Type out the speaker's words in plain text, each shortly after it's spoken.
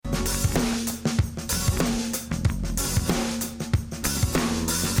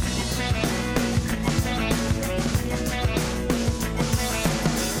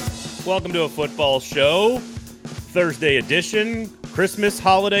Welcome to a football show, Thursday edition, Christmas,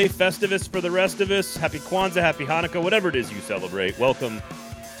 holiday, Festivus for the rest of us. Happy Kwanzaa, happy Hanukkah, whatever it is you celebrate. Welcome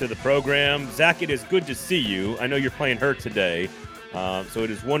to the program. Zach, it is good to see you. I know you're playing hurt today, so it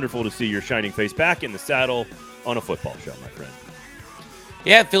is wonderful to see your shining face back in the saddle on a football show, my friend.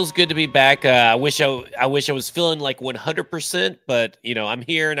 Yeah, it feels good to be back. I wish I was feeling like 100%, but I'm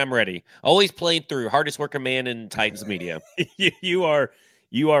here and I'm ready. Always playing through. Hardest working man in Titans media.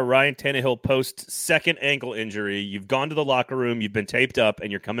 You are Ryan Tannehill post second ankle injury. You've gone to the locker room. You've been taped up, and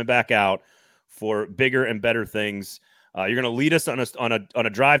you're coming back out for bigger and better things. You're going to lead us on a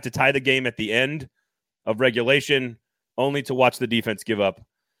drive to tie the game at the end of regulation, only to watch the defense give up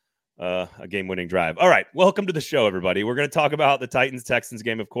a game-winning drive. All right, welcome to the show, everybody. We're going to talk about the Titans-Texans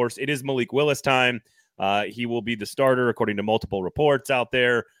game, of course. It is Malik Willis time. He will be the starter, according to multiple reports out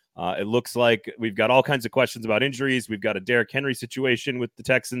there. It looks like we've got all kinds of questions about injuries. We've got a Derrick Henry situation with the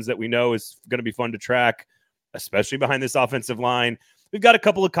Texans that we know is going to be fun to track, especially behind this offensive line. We've got a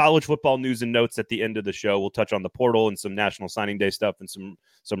couple of college football news and notes at the end of the show. We'll touch on the portal and some National Signing Day stuff and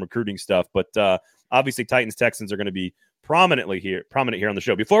some recruiting stuff. But obviously, Titans-Texans are going to be prominent here on the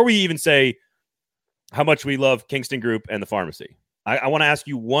show. Before we even say how much we love Kingston Group and the pharmacy, I want to ask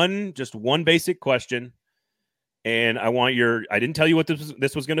you just one basic question, and I didn't tell you what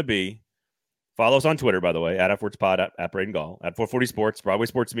this was going to be. Follow us on Twitter, by the way, at @FWordsPod, at Braden Gall, at 440 Sports, Broadway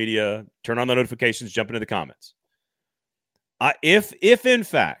Sports Media. Turn on the notifications, jump into the comments. If in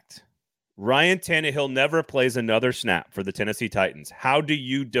fact Ryan Tannehill never plays another snap for the Tennessee Titans, how do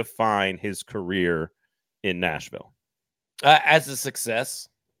you define his career in Nashville? As a success.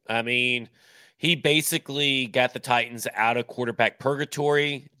 I mean, he basically got the Titans out of quarterback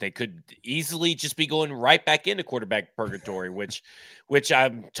purgatory. They could easily just be going right back into quarterback purgatory, which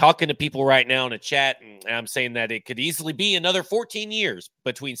I'm talking to people right now in a chat, and I'm saying that it could easily be another 14 years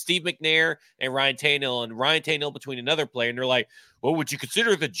between Steve McNair and Ryan Tannehill between another player. And they're like, well, would you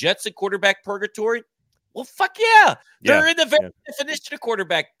consider the Jets in quarterback purgatory? Well, fuck yeah. They're in the very definition of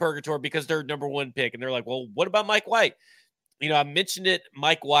quarterback purgatory because they're number one pick. And they're like, well, what about Mike White? I mentioned it,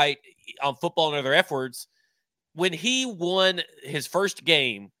 Mike White, on Football and Other F Words. When he won his first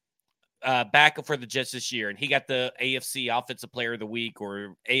game back for the Jets this year, and he got the AFC Offensive Player of the Week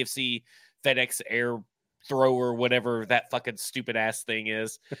or AFC FedEx Air Thrower, whatever that fucking stupid ass thing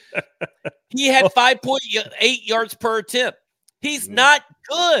is, he had 5.8 yards per attempt. He's not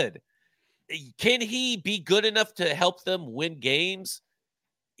good. Can he be good enough to help them win games?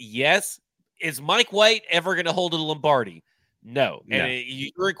 Yes. Is Mike White ever going to hold a Lombardi? No. And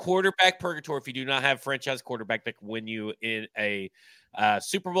you're in quarterback purgatory if you do not have a franchise quarterback that can win you in a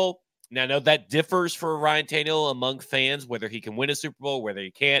Super Bowl. Now, I know that differs for Ryan Tannehill among fans, whether he can win a Super Bowl, whether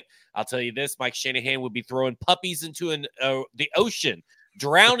he can't. I'll tell you this, Mike Shanahan would be throwing puppies into the ocean,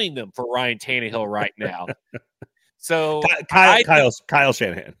 drowning them for Ryan Tannehill right now. So Kyle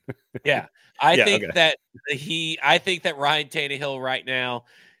Shanahan. Yeah. I think that Ryan Tannehill right now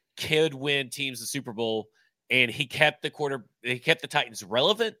could win teams the Super Bowl. And he kept the Titans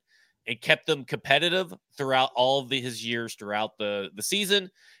relevant and kept them competitive throughout all of his years throughout the season. And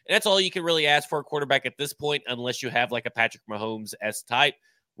that's all you can really ask for a quarterback at this point, unless you have like a Patrick Mahomes-esque type,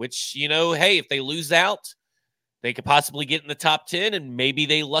 which, hey, if they lose out, they could possibly get in the top 10 and maybe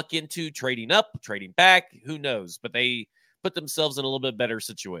they luck into trading up, trading back. Who knows? But they put themselves in a little bit better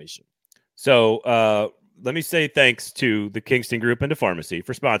situation. So, let me say thanks to the Kingston Group and to Pharmacy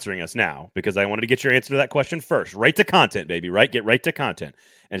for sponsoring us now, because I wanted to get your answer to that question first. Right to content, baby, right? Get right to content.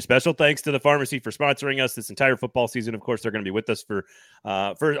 And special thanks to the Pharmacy for sponsoring us this entire football season. Of course, they're going to be with us for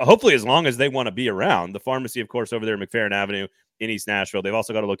hopefully as long as they want to be around. The Pharmacy, of course, over there in McFerrin Avenue in East Nashville. They've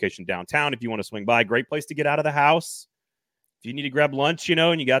also got a location downtown if you want to swing by. Great place to get out of the house. If you need to grab lunch,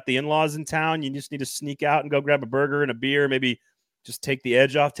 and you got the in-laws in town, you just need to sneak out and go grab a burger and a beer, maybe just take the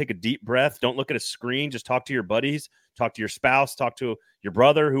edge off, take a deep breath. Don't look at a screen. Just talk to your buddies, talk to your spouse, talk to your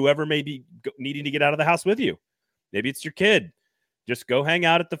brother, whoever may be needing to get out of the house with you. Maybe it's your kid. Just go hang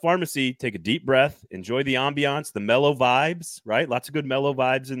out at the Pharmacy, take a deep breath, enjoy the ambiance, the mellow vibes, right? Lots of good mellow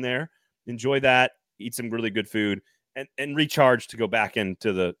vibes in there. Enjoy that, eat some really good food, and recharge to go back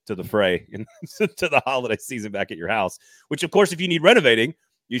into the fray and to the holiday season back at your house, which, of course, if you need renovating,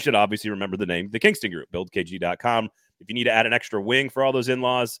 you should obviously remember the name, the Kingston Group, buildkg.com. If you need to add an extra wing for all those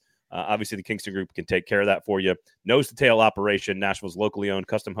in-laws, obviously the Kingston Group can take care of that for you. Nose-to-tail operation, Nashville's locally owned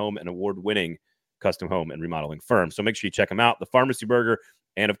custom home and award-winning custom home and remodeling firm. So make sure you check them out, the Pharmacy Burger,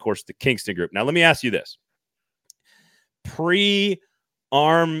 and, of course, the Kingston Group. Now, let me ask you this.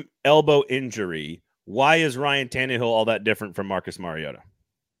 Pre-arm elbow injury, why is Ryan Tannehill all that different from Marcus Mariota?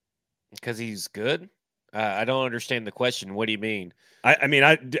 Because he's good. I don't understand the question. What do you mean?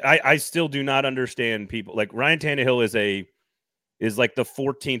 I still do not understand people like Ryan Tannehill is like the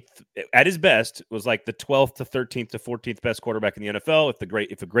 14th at his best, was like the 12th to 13th to 14th best quarterback in the NFL.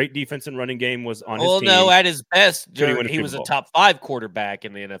 If a great defense and running game was on his team, no, at his best, he was a top 5 quarterback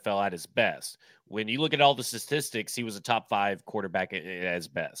in the NFL at his best. When you look at all the statistics, he was a top 5 quarterback at his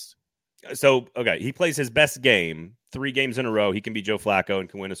best. So, okay, he plays his best game 3 games in a row. He can be Joe Flacco and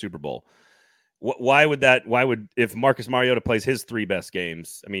can win a Super Bowl. Why would if Marcus Mariota plays his 3 best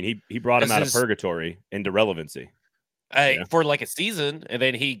games? I mean, he brought him out of purgatory into relevancy. For like a season, and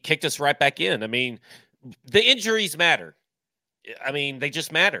then he kicked us right back in. I mean, the injuries matter. I mean, they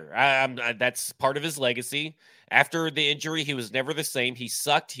just matter. That's part of his legacy. After the injury, he was never the same. He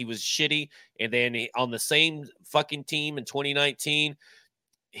sucked. He was shitty. And then on the same fucking team in 2019,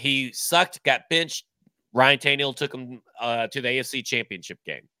 he sucked, got benched. Ryan Tannehill took him to the AFC Championship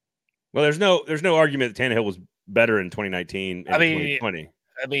game. Well, there's no argument that Tannehill was better in 2019 and 2020.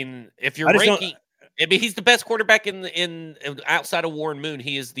 I mean, if you're ranking, he's the best quarterback in outside of Warren Moon.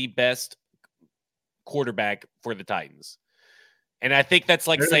 He is the best quarterback for the Titans, and I think that's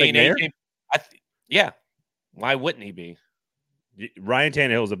like saying AJ. Yeah, why wouldn't he be? Ryan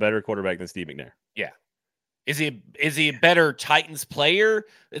Tannehill is a better quarterback than Steve McNair. Yeah, is he a better Titans player?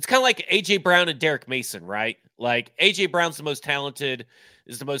 It's kind of like AJ Brown and Derek Mason, right? Like AJ Brown's the most talented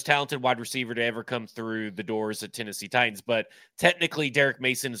wide receiver to ever come through the doors at Tennessee Titans. But technically, Derek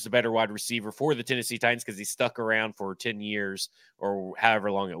Mason is the better wide receiver for the Tennessee Titans because he stuck around for 10 years or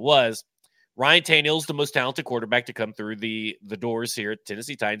however long it was. Ryan Tannehill's the most talented quarterback to come through the doors here at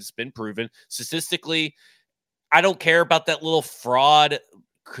Tennessee Titans. It's been proven. Statistically, I don't care about that little fraud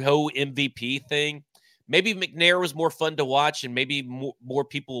co-MVP thing. Maybe McNair was more fun to watch, and maybe more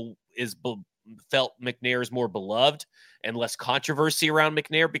people felt McNair is more beloved and less controversy around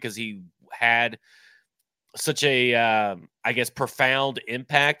McNair because he had such a, profound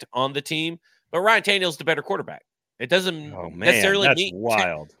impact on the team. But Ryan Tannehill's the better quarterback. It doesn't necessarily mean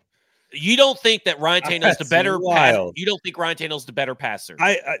wild. You don't think that Ryan Tannehill's the better passer? You don't think Ryan Tannehill's the better passer?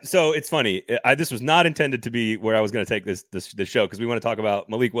 So it's funny. This was not intended to be where I was going to take this show because we want to talk about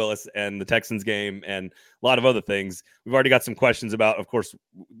Malik Willis and the Texans game and a lot of other things. We've already got some questions about, of course,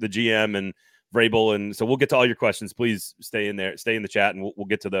 the GM and Vrabel, and so we'll get to all your questions. Please stay in the chat, and we'll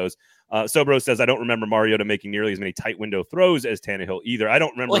get to those. Sobro says, I don't remember Mariota making nearly as many tight window throws as Tannehill either. I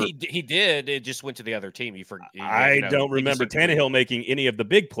don't remember. Well, he did. It just went to the other team. I don't remember Tannehill making any of the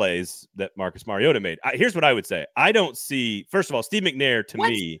big plays that Marcus Mariota made. Here's what I would say. I don't see, first of all, Steve McNair to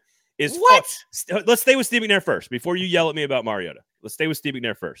me is what? Let's stay with Steve McNair first before you yell at me about Mariota. Let's stay with Steve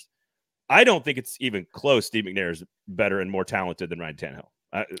McNair first. I don't think it's even close. Steve McNair is better and more talented than Ryan Tannehill.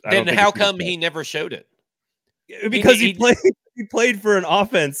 Then how come he never showed it? Because he played for an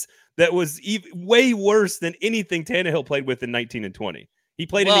offense that was way worse than anything Tannehill played with in 19 and 20. He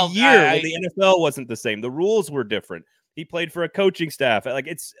played in a year when the NFL wasn't the same. The rules were different. He played for a coaching staff. Like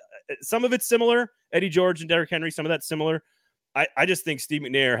some of it's similar. Eddie George and Derrick Henry, some of that's similar. I just think Steve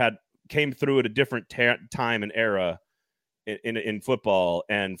McNair came through at a different time and era in football,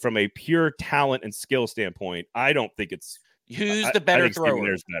 and from a pure talent and skill standpoint, I don't think it's. Who's the better thrower? Steve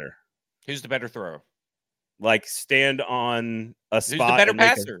McNair's better. Who's the better thrower? Like stand on a spot. Who's the better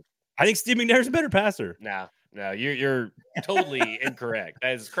passer? I think Steve McNair's a better passer. No, you're totally incorrect.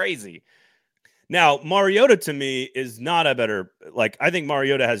 That is crazy. Now, Mariota to me is not a better. Like I think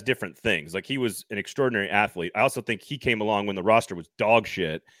Mariota has different things. Like he was an extraordinary athlete. I also think he came along when the roster was dog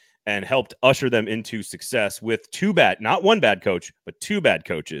shit and helped usher them into success with not one bad coach, but 2 bad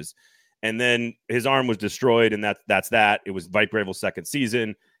coaches. And then his arm was destroyed, and that's that. It was Mike Vrabel's second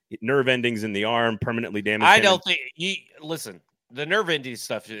season. Nerve endings in the arm permanently damaged. I don't think listen. The nerve ending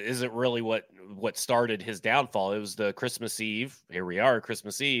stuff isn't really what started his downfall. It was the Christmas Eve. Here we are,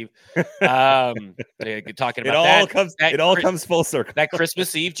 Christmas Eve. Talking about it all comes full circle. That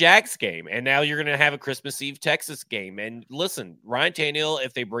Christmas Eve Jags game, and now you're going to have a Christmas Eve Texas game. And listen, Ryan Tannehill,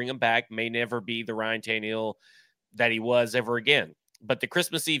 if they bring him back, may never be the Ryan Tannehill that he was ever again. But the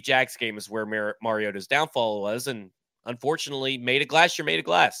Christmas Eve Jags game is where Mariota's downfall was, and unfortunately, made of glass, you're made of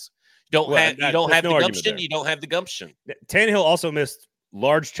glass. You don't have the gumption. You don't have the gumption. Tannehill also missed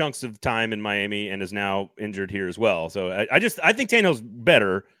large chunks of time in Miami and is now injured here as well. So I think Tannehill's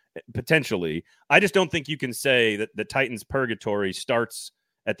better potentially. I just don't think you can say that the Titans purgatory starts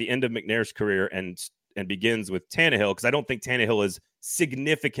at the end of McNair's career and begins with Tannehill, because I don't think Tannehill is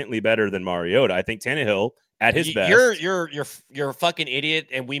significantly better than Mariota. I think Tannehill at his best. You're a fucking idiot,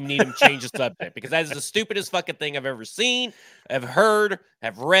 and we need him to change the subject, because that is the stupidest fucking thing I've ever seen, have heard,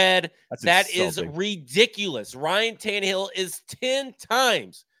 have read. That is ridiculous. Ryan Tannehill is 10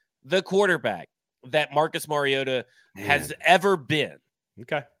 times the quarterback that Marcus Mariota has ever been.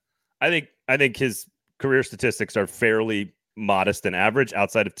 Okay. I think his career statistics are fairly modest and average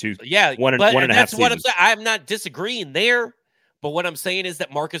outside of one and a half that's what I'm seasons. saying. I'm not disagreeing there, but what I'm saying is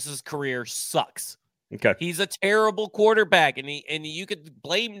that Marcus's career sucks. Okay. He's a terrible quarterback, and you could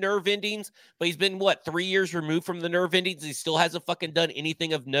blame nerve endings, but he's been 3 years removed from the nerve endings. He still hasn't fucking done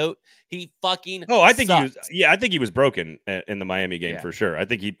anything of note. He fucking I think sucks. I think he was broken in the Miami game for sure. I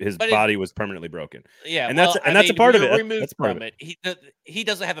think his body was permanently broken. Yeah, and that's a part of it. That's part of it. He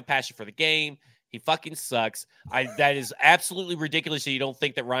doesn't have a passion for the game. He fucking sucks. That is absolutely ridiculous that you don't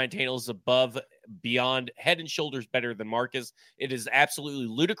think that Ryan Tannehill is above, beyond, head and shoulders better than Marcus. It is absolutely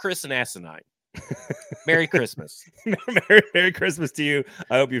ludicrous and asinine. Merry Christmas. Merry Christmas to you.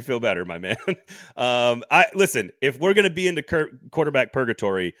 I hope you feel better, my man. Listen, if we're going to be into quarterback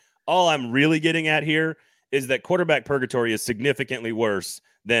purgatory, all I'm really getting at here is that quarterback purgatory is significantly worse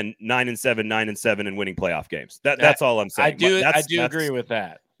than 9-7, 9-7, and winning playoff games. That's all I'm saying. I do agree with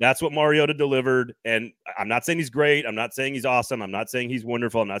that. That's what Mariota delivered. And I'm not saying he's great. I'm not saying he's awesome. I'm not saying he's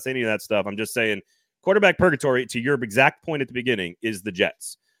wonderful. I'm not saying any of that stuff. I'm just saying quarterback purgatory, to your exact point at the beginning, is the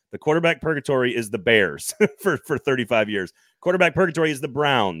Jets. The quarterback purgatory is the Bears for 35 years. Quarterback purgatory is the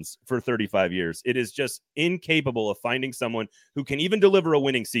Browns for 35 years. It is just incapable of finding someone who can even deliver a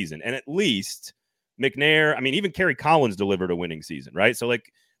winning season. And at least McNair, even Kerry Collins delivered a winning season, right? So,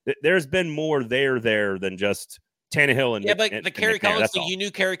 there's been more there than just Tannehill and but the Kerry Collins thing, you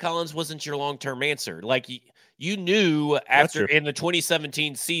knew Kerry Collins wasn't your long-term answer. You knew after in the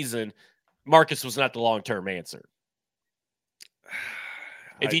 2017 season, Marcus was not the long-term answer.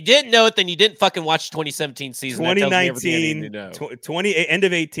 If you didn't know it, then you didn't fucking watch 2017 season. 2019, end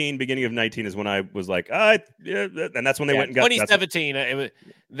of 18, beginning of 19 is when I was like, yeah, and that's when they went and got 2017. It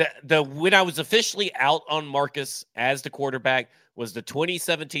was when I was officially out on Marcus as the quarterback was the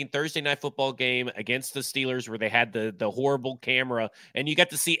 2017 Thursday Night Football game against the Steelers, where they had the horrible camera, and you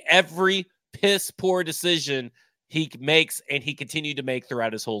got to see every piss poor decision he makes and he continued to make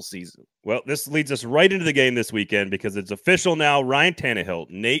throughout his whole season. Well, this leads us right into the game this weekend because it's official now. Ryan Tannehill,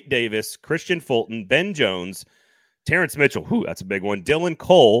 Nate Davis, Christian Fulton, Ben Jones, Terrence Mitchell, that's a big one, Dylan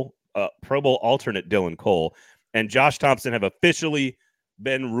Cole, Pro Bowl alternate Dylan Cole, and Josh Thompson have officially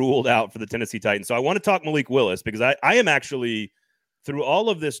been ruled out for the Tennessee Titans. So I want to talk Malik Willis because I am actually, through all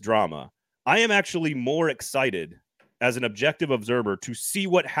of this drama, I am actually more excited as an objective observer to see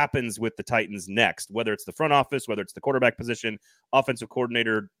what happens with the Titans next, whether it's the front office, whether it's the quarterback position, offensive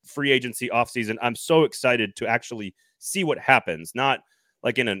coordinator, free agency, offseason. I'm so excited to actually see what happens, not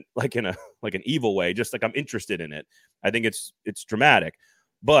like in an evil way, just like I'm interested in it. I think it's dramatic.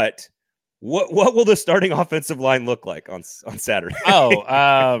 But what will the starting offensive line look like on Saturday?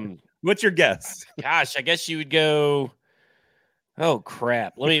 What's your guess? Gosh, I guess you would go. Oh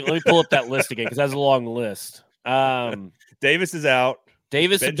crap! Let me pull up that list again because that's a long list. Davis is out.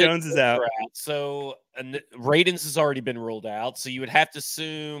 Ben Jones is out. So Radens has already been ruled out. So you would have to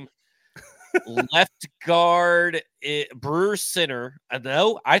assume left guard, Brewer center.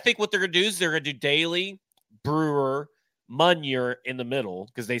 No, I think what they're going to do is they're going to do Daly, Brewer, Munyer in the middle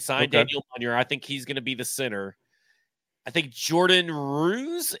because they signed Daniel Munyer. I think he's going to be the center. I think Jordan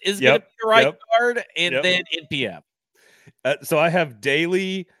Ruse is going to be the right guard, and then NPF. So I have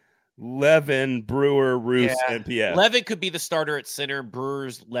Daly, Levin, Brewer, Roos, NPF. Levin could be the starter at center.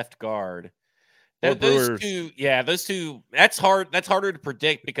 Brewer's left guard. Those two. That's hard. That's harder to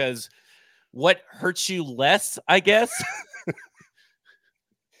predict because what hurts you less, I guess.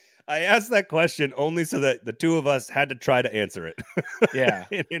 I asked that question only so that the two of us had to try to answer it. Yeah,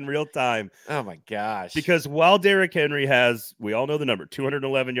 in real time. Oh my gosh! Because while Derrick Henry has, we all know the number: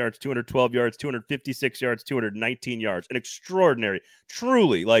 211 yards, 212 yards, 256 yards, 219 yards, an extraordinary,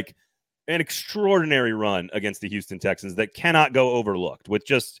 truly an extraordinary run against the Houston Texans that cannot go overlooked. With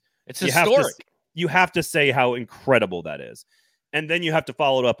just it's historic. You have to say how incredible that is, and then you have to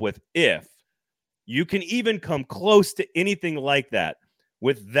follow it up with if you can even come close to anything like that.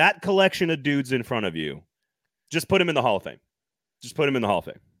 With that collection of dudes in front of you, just put him in the Hall of Fame. Just put him in the Hall of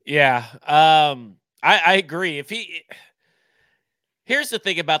Fame. Yeah, I agree. Here's the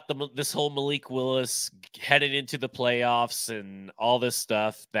thing about this whole Malik Willis headed into the playoffs and all this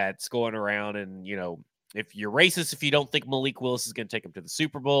stuff that's going around, and if you're racist if you don't think Malik Willis is going to take him to the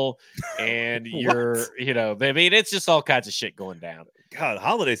Super Bowl, and it's just all kinds of shit going down. God,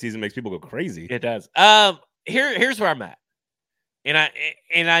 holiday season makes people go crazy. It does. Here's where I'm at. And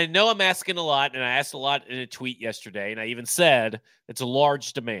I know I'm asking a lot, and I asked a lot in a tweet yesterday, and I even said it's a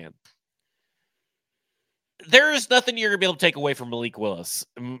large demand. There is nothing you're going to be able to take away from Malik Willis,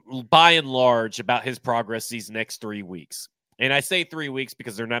 by and large, about his progress these next 3 weeks. and I say 3 weeks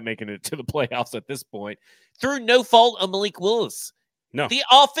because they're not making it to the playoffs at this point, through no fault of Malik Willis. No. The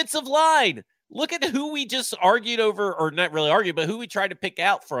offensive line. Look at who we just argued over, or not really argued, but who we tried to pick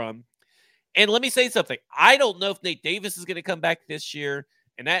out from. And let me say something. I don't know if Nate Davis is going to come back this year,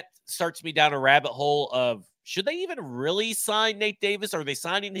 and that starts me down a rabbit hole of, should they even really sign Nate Davis? Are they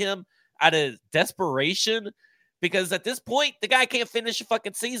signing him out of desperation? Because at this point, the guy can't finish a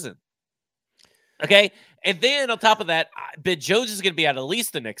fucking season. Okay? And then on top of that, Ben Jones is going to be out at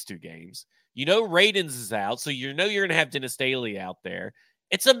least the next 2 games. You know Radens is out, so you know you're going to have Dennis Daly out there.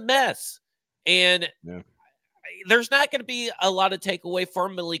 It's a mess. And there's not going to be a lot of takeaway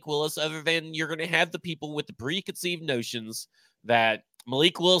from Malik Willis other than you're going to have the people with the preconceived notions that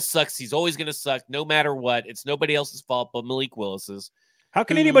Malik Willis sucks. He's always going to suck no matter what. It's nobody else's fault but Malik Willis's. How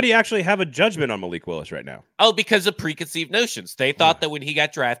can anybody actually have a judgment on Malik Willis right now? Oh, because of preconceived notions. They thought that when he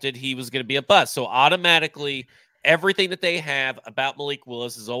got drafted, he was going to be a bust. So automatically, everything that they have about Malik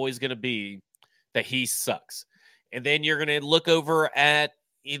Willis is always going to be that he sucks. And then you're going to look over at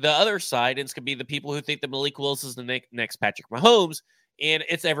the other side, and it's going to be the people who think that Malik Willis is the next Patrick Mahomes, and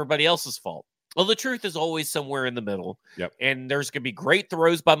it's everybody else's fault. Well, the truth is always somewhere in the middle. Yep. And there's going to be great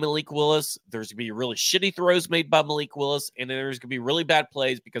throws by Malik Willis. There's going to be really shitty throws made by Malik Willis, and then there's going to be really bad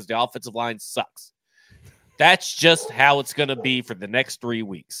plays because the offensive line sucks. That's just how it's going to be for the next 3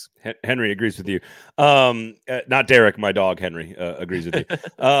 weeks. Henry agrees with you. Not Derek, my dog, Henry, agrees with you.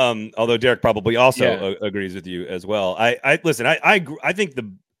 Although Derek probably also agrees with you as well. Listen, I think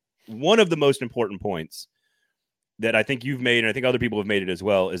one of the most important points that I think you've made, and I think other people have made it as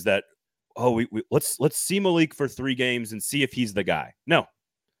well, is that, let's see Malik for 3 games and see if he's the guy. No,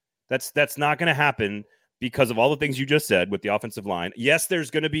 that's not going to happen because of all the things you just said with the offensive line. Yes,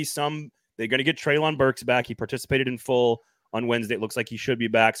 there's going to be they're going to get Treylon Burks back. He participated in full on Wednesday. It looks like he should be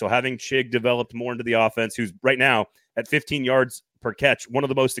back. So having Chig developed more into the offense, who's right now at 15 yards per catch, one of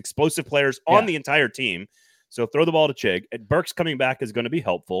the most explosive players on the entire team. So throw the ball to Chig. And Burks coming back is going to be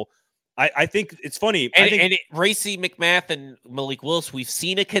helpful. I think it's funny. And Racey McMath and Malik Willis, we've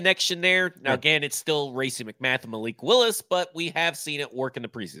seen a connection there. Now, again, it's still Racey McMath and Malik Willis, but we have seen it work in the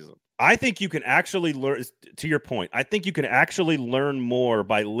preseason. I think you can actually learn, to your point, I think you can actually learn more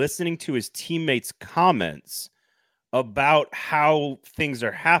by listening to his teammates' comments about how things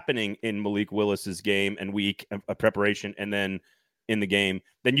are happening in Malik Willis's game and week of preparation and then in the game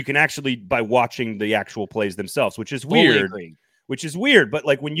than you can actually by watching the actual plays themselves, which is weird. Which is weird, but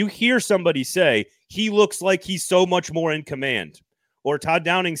like when you hear somebody say, he looks like he's so much more in command, or Todd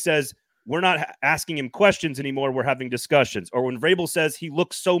Downing says, we're not asking him questions anymore, we're having discussions, or when Vrabel says he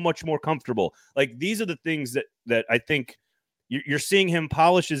looks so much more comfortable, like these are the things that I think you're seeing him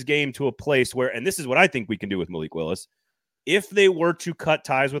polish his game to a place where, and this is what I think we can do with Malik Willis, if they were to cut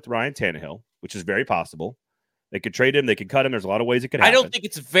ties with Ryan Tannehill, which is very possible, they could trade him, they could cut him, there's a lot of ways it could happen. I don't think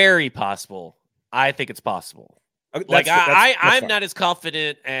it's very possible. I think it's possible. Like I'm not as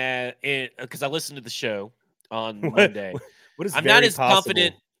confident because I listened to the show on Monday. What is I'm very not as possible?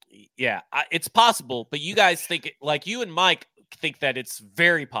 confident. Yeah, it's possible, but you guys think like you and Mike think that it's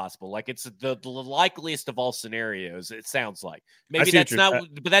very possible. Like it's the likeliest of all scenarios. It sounds like maybe that's not,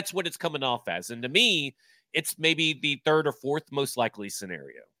 but that's what it's coming off as. And to me, it's maybe the 3rd or 4th most likely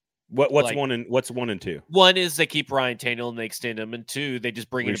scenario. What's like, 1 and 2? 1 is they keep Ryan Tannehill and they extend him, and 2, they just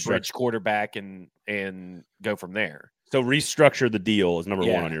bring in a bridge quarterback and go from there. So restructure the deal is number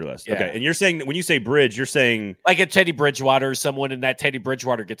 1 on your list. Yeah. Okay, and you're saying that when you say bridge, you're saying like a Teddy Bridgewater, someone in that Teddy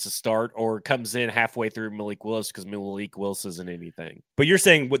Bridgewater gets a start or comes in halfway through Malik Willis because Malik Willis isn't anything. But you're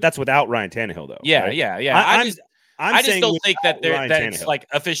saying that's without Ryan Tannehill, though. Yeah, right? yeah. I just don't think that it's Tannehill. like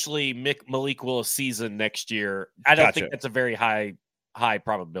officially Malik Willis season next year. I don't think that's a very high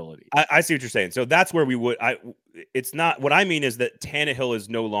probability. I see what you're saying. So that's where we would. It's not what I mean is that Tannehill is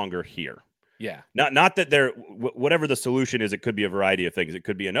no longer here. Yeah. Not that they're whatever the solution is. It could be a variety of things. It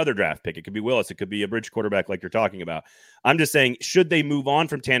could be another draft pick. It could be Willis. It could be a bridge quarterback like you're talking about. I'm just saying, should they move on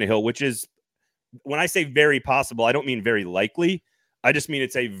from Tannehill, which is when I say very possible, I don't mean very likely. I just mean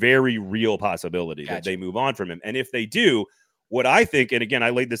it's a very real possibility that they move on from him. And if they do, what I think, and again,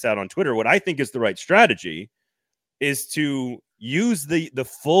 I laid this out on Twitter, what I think is the right strategy is to use the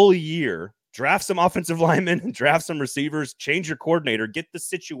full year, draft some offensive linemen, draft some receivers, change your coordinator, get the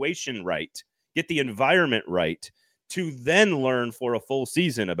situation right, get the environment right, to then learn for a full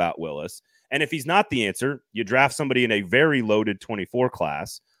season about Willis. And if he's not the answer, you draft somebody in a very loaded 24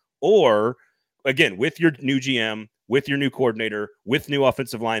 class, or again, with your new GM, with your new coordinator, with new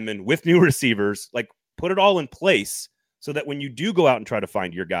offensive linemen, with new receivers, like put it all in place so that when you do go out and try to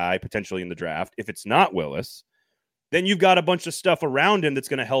find your guy potentially in the draft, if it's not Willis, then you've got a bunch of stuff around him that's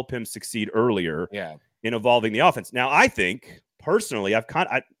going to help him succeed earlier in evolving the offense. Now, I think personally,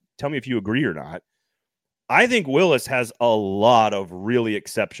 tell me if you agree or not. I think Willis has a lot of really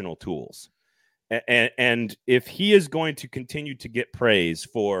exceptional tools. And if he is going to continue to get praise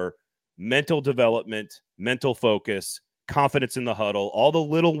for mental development, mental focus, confidence in the huddle, all the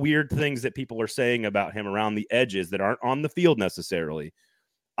little weird things that people are saying about him around the edges that aren't on the field necessarily,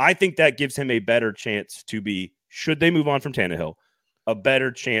 I think that gives him a better chance to be, should they move on from Tannehill, a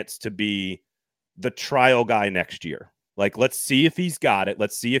better chance to be the trial guy next year. Like, let's see if he's got it.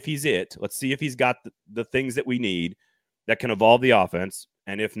 Let's see if he's it. Let's see if he's got the things that we need that can evolve the offense.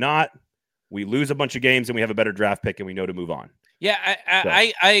 And if not, we lose a bunch of games and we have a better draft pick and we know to move on. Yeah,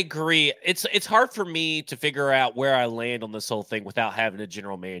 I agree. It's hard for me to figure out where I land on this whole thing without having a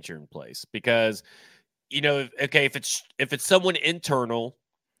general manager in place because, okay, if it's someone internal,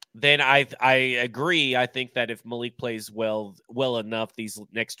 then I agree. I think that if Malik plays well enough these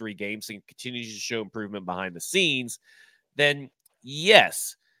next 3 games and continues to show improvement behind the scenes, then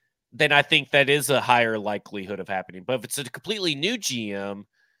yes, then I think that is a higher likelihood of happening. But if it's a completely new GM,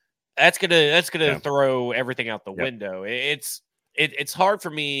 that's gonna throw everything out the window. It's hard for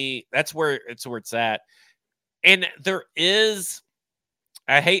me. That's where it's at. And there is,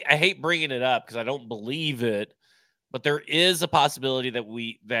 I hate bringing it up because I don't believe it, but there is a possibility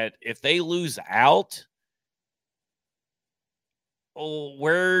that if they lose out,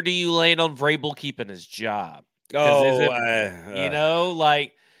 where do you land on Vrabel keeping his job? Where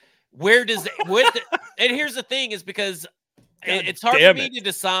does it? And here's the thing: is because it's hard for me to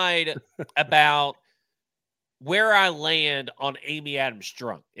decide about where I land on Amy Adams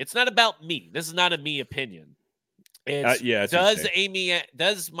Strunk. It's not about me. This is not a me opinion. Does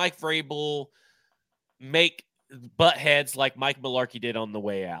Mike Vrabel make butt heads like Mike Mularkey did on the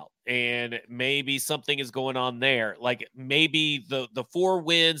way out? And maybe something is going on there. Like maybe the 4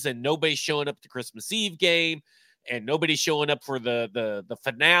 wins and nobody's showing up to Christmas Eve game and nobody's showing up for the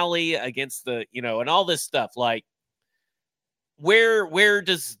finale against and all this stuff. Like, where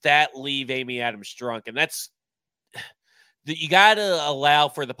does that leave Amy Adams Strunk? And that's you got to allow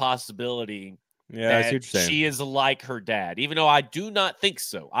for the possibility that she is like her dad, even though I do not think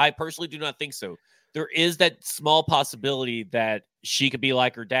so. I personally do not think so. There is that small possibility that she could be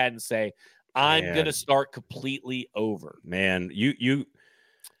like her dad and say, I'm going to start completely over. Man, it's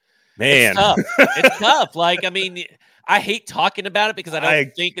tough. It's tough. Like, I mean, I hate talking about it because I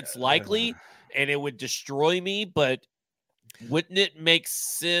don't think it's likely and it would destroy me, but wouldn't it make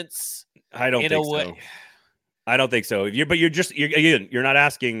sense? I don't think so. I don't think so. You're not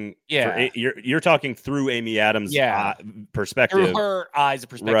asking. Yeah, you're talking through Amy Adams' perspective, through her eyes of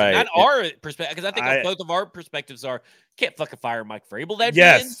perspective, right? Not our perspective, because I think both of our perspectives are can't fucking fire Mike Vrabel. That'd be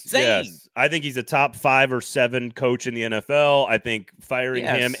insane. Yes. I think he's a top 5 or 7 coach in the NFL. I think firing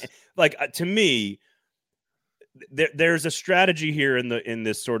him, like to me, there's a strategy here in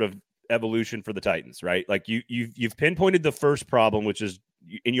this sort of evolution for the Titans, right? Like you've pinpointed the first problem, which is,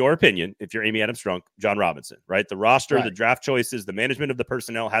 in your opinion, if you're Amy Adams Strunk, John Robinson, right? The roster, the draft choices, the management of the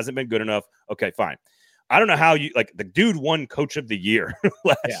personnel hasn't been good enough. Okay, fine. I don't know how the dude won coach of the year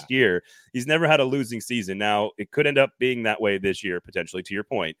last year. He's never had a losing season. Now it could end up being that way this year, potentially, to your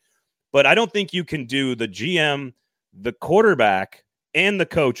point. But I don't think you can do the GM, the quarterback, and the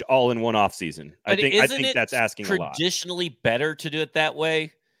coach all in one offseason. I think that's asking a lot. Traditionally better to do it that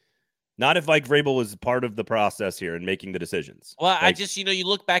way. Not if Mike Vrabel is part of the process here and making the decisions. Well, I just, you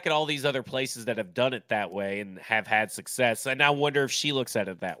look back at all these other places that have done it that way and have had success. And I wonder if she looks at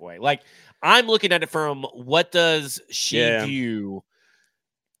it that way. Like, I'm looking at it from what does she view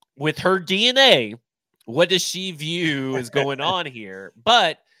with her DNA? What does she view is going on here?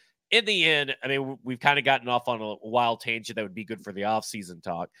 But in the end, I mean, we've kind of gotten off on a wild tangent that would be good for the offseason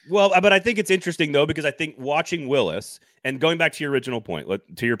talk. Well, but I think it's interesting, though, because I think watching Willis and going back to your original point, let's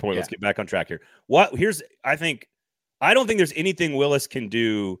get back on track here. I don't think there's anything Willis can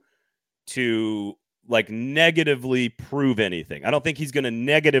do to negatively prove anything. I don't think he's going to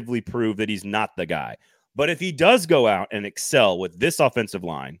negatively prove that he's not the guy. But if he does go out and excel with this offensive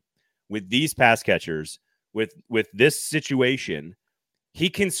line, with these pass catchers, with this situation, he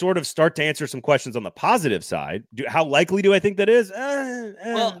can sort of start to answer some questions on the positive side. How likely do I think that is?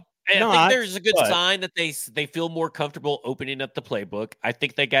 Well, I think there's a good sign that they feel more comfortable opening up the playbook. I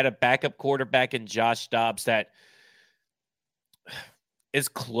think they got a backup quarterback in Josh Dobbs that is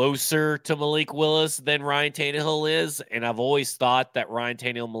closer to Malik Willis than Ryan Tannehill is. And I've always thought that Ryan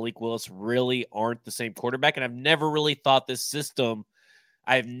Tannehill and Malik Willis really aren't the same quarterback. And I've never really thought that the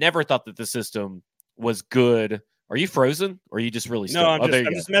system was good. Are you frozen or are you just really still? No, I'm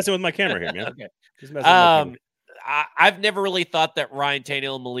just messing with my camera here, man. Okay. Just messing with my camera. I've never really thought that Ryan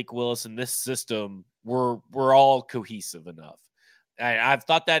Tannehill and Malik Willis in this system were all cohesive enough. I've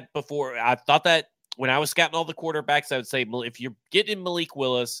thought that before. I've thought that when I was scouting all the quarterbacks, I would say if you're getting Malik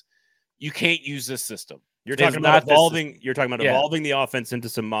Willis, you can't use this system. You're talking about evolving. You're talking about evolving the offense into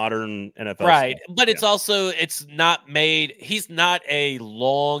some modern NFL, right? stuff. But it's not made. He's not a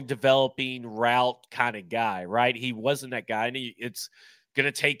long developing route kind of guy, right? He wasn't that guy, and it's going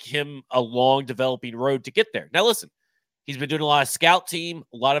to take him a long developing road to get there. Now, listen, he's been doing a lot of scout team,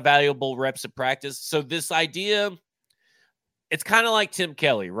 a lot of valuable reps at practice. So this idea, it's kind of like Tim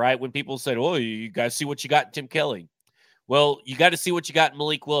Kelly, right? When people said, "Oh, you guys see what you got in Tim Kelly." Well, you got to see what you got in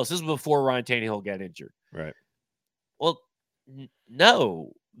Malik Willis. This was before Ryan Tannehill got injured. Right. Well,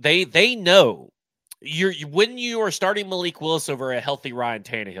 no, they know when you are starting Malik Willis over a healthy Ryan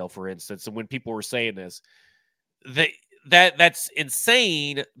Tannehill, for instance, and when people were saying this, that's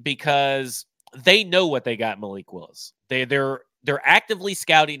insane because they know what they got in Malik Willis. They're actively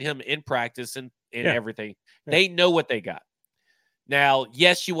scouting him in practice and everything. Yeah. They know what they got. Now,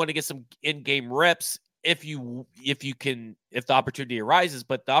 yes, you want to get some in-game reps if the opportunity arises,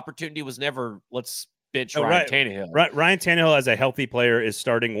 but the opportunity was never let's bench Ryan Tannehill. Right, Ryan Tannehill as a healthy player is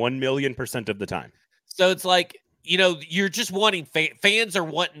starting 1,000,000% of the time. So it's like, you're just wanting fans are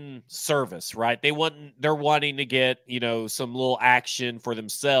wanting service, right? They're wanting to get, some little action for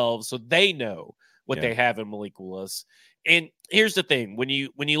themselves, so they know what they have in Malik Willis. And here's the thing: when you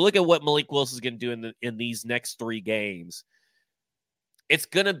look at what Malik Willis is going to do in these next 3 games, it's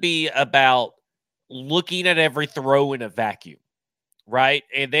going to be about looking at every throw in a vacuum, right?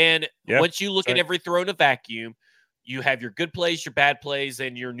 And then once you look at every throw in a vacuum, you have your good plays, your bad plays,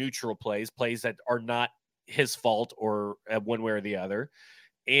 and your neutral plays that are not his fault or one way or the other,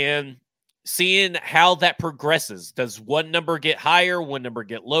 and seeing how that progresses. Does one number get higher, one number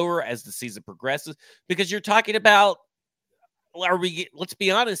get lower as the season progresses? Because you're talking about, let's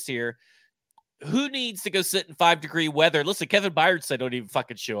be honest here, who needs to go sit in 5-degree weather? Listen, Kevin Byard said don't even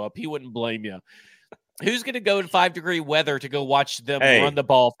fucking show up. He wouldn't blame you. Who's going to go in 5-degree weather to go watch them run the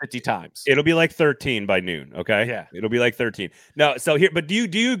ball 50 times? It'll be like 13 by noon, okay? Yeah. It'll be like 13. No, so here, but do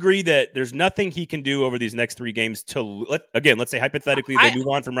you agree that there's nothing he can do over these next 3 games let's say hypothetically they move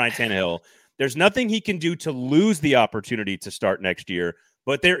on from Ryan Tannehill. There's nothing he can do to lose the opportunity to start next year,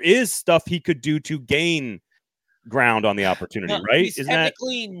 but there is stuff he could do to gain ground on the opportunity, right? He's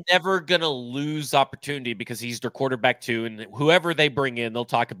technically never going to lose opportunity because he's their quarterback too, and whoever they bring in, they'll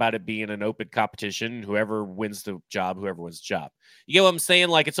talk about it being an open competition. Whoever wins the job. You get what I'm saying?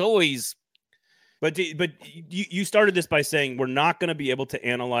 Like, it's always. But you started this by saying we're not going to be able to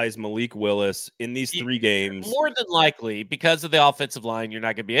analyze Malik Willis in these 3 games. More than likely, because of the offensive line, you're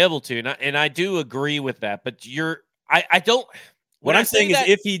not going to be able to, and I do agree with that. But I don't. What I'm saying is,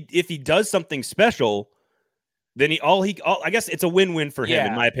 if he does something special, then I guess it's a win-win for him,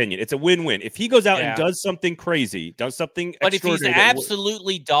 in my opinion. It's a win-win. If he goes out and does something crazy, does something but if he's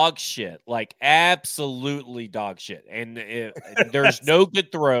absolutely dog shit, and there's no good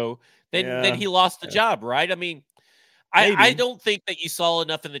throw, then he lost the job, right? I mean, I don't think that you saw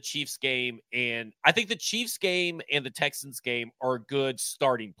enough in the Chiefs game, and I think the Chiefs game and the Texans game are a good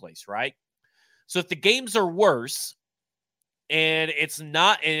starting place, right? So if the games are worse, and it's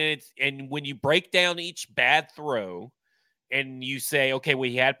not, and when you break down each bad throw and you say, okay, well,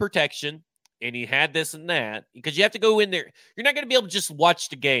 he had protection and he had this and that, because you have to go in there. You're not going to be able to just watch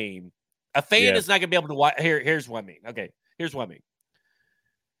the game. A fan is not going to be able to watch. Here's what I mean. Okay. Here's what I mean.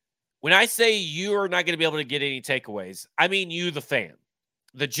 When I say you are not going to be able to get any takeaways, I mean you, the fan.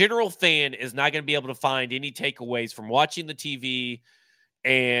 The general fan is not going to be able to find any takeaways from watching the TV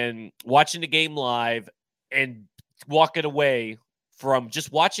and watching the game live and walking away from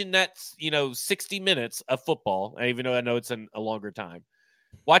just watching that, 60 minutes of football, even though I know it's a longer time,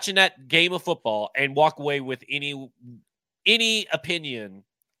 watching that game of football and walk away with any opinion,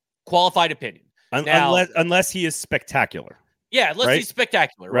 qualified opinion. Unless he is spectacular. Yeah, unless he's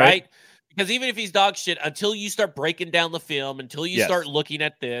spectacular, right? Because even if he's dog shit, until you start breaking down the film, until you start looking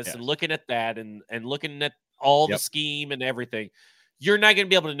at this and looking at that and looking at all the scheme and everything, you're not going to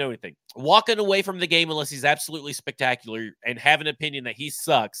be able to know anything. Walking away from the game unless he's absolutely spectacular and have an opinion that he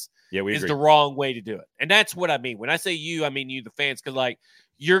sucks is the wrong way to do it. And that's what I mean. When I say you, I mean you, the fans, because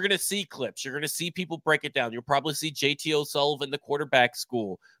you're going to see clips. You're going to see people break it down. You'll probably see JT O'Sullivan, the quarterback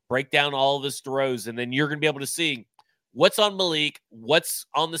school, break down all of his throws, and then you're going to be able to see what's on Malik, what's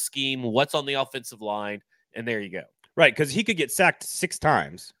on the scheme, what's on the offensive line, and there you go. Right, because he could get sacked 6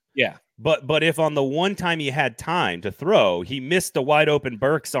 times. Yeah. But if on the one time he had time to throw, he missed the wide open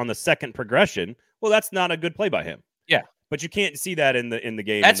Burks on the second progression, well, that's not a good play by him. Yeah. But you can't see that in the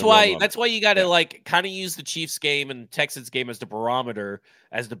game. That's why you got to like kind of use the Chiefs game and Texans game as the barometer,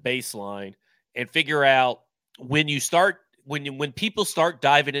 as the baseline, and figure out when people start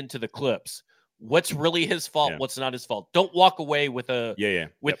diving into the clips, what's really his fault, what's not his fault. Don't walk away with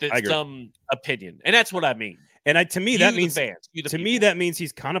some opinion, and that's what I mean. And that means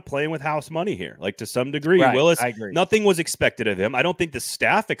he's kind of playing with house money here, like to some degree. Right, Willis, I agree. Nothing was expected of him. I don't think the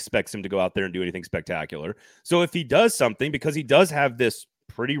staff expects him to go out there and do anything spectacular. So if he does something, because he does have this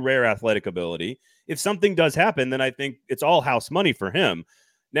pretty rare athletic ability, if something does happen, then I think it's all house money for him.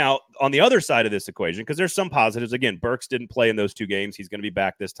 Now, on the other side of this equation, because there's some positives. Again, Burks didn't play in those 2 games. He's going to be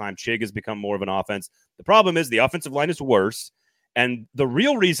back this time. Chig has become more of an offense. The problem is the offensive line is worse. And the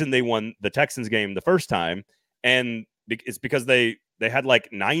real reason they won the Texans game the first time, and it's because they had like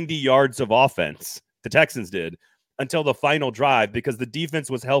 90 yards of offense, the Texans did, until the final drive, because the defense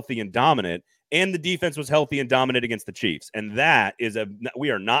was healthy and dominant, and the defense was healthy and dominant against the Chiefs. And that is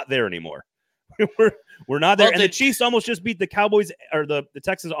we are not there anymore. We're not there. And the Chiefs almost just beat the Cowboys, or the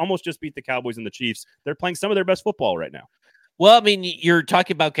Texans almost just beat the Cowboys and the Chiefs. They're playing some of their best football right now. Well, I mean, you're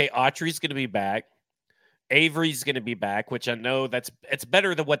talking about, Autry's going to be back. Avery's going to be back, which I know it's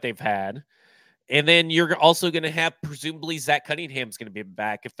better than what they've had. And then you're also going to have, presumably, Zach Cunningham's going to be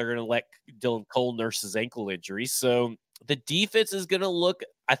back if they're going to let Dylan Cole nurse his ankle injury. So the defense is going to look,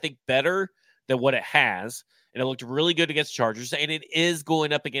 I think, better than what it has. And it looked really good against Chargers, and it is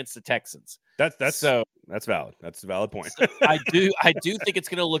going up against the Texans. That's valid. That's a valid point. So I do think it's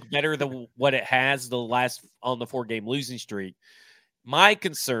going to look better than what it has on the 4-game losing streak. My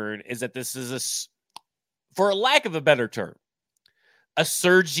concern is that this is for a lack of a better term, a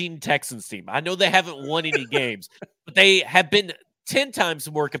surging Texans team. I know they haven't won any games, but they have been 10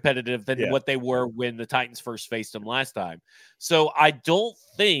 times more competitive than what they were when the Titans first faced them last time. So I do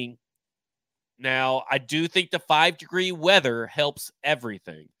think the 5-degree weather helps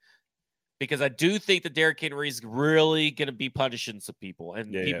everything, because I do think that Derrick Henry is really going to be punishing some people,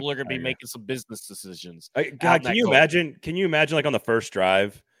 and people are going to be making some business decisions. God, can you imagine? Can you imagine, like, on the first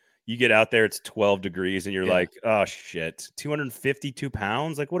drive, you get out there, it's 12 degrees, and you're like, oh shit, 252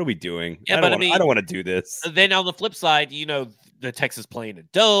 pounds. Like, what are we doing? Yeah, I don't want to do this. Then on the flip side, the Texas playing a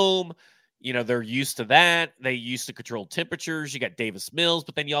dome. They're used to that. They used to control temperatures. You got Davis Mills,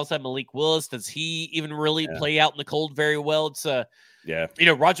 but then you also have Malik Willis. Does he even really play out in the cold very well? It's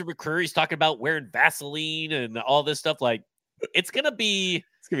Roger McCreary's talking about wearing Vaseline and all this stuff. Like, it's gonna be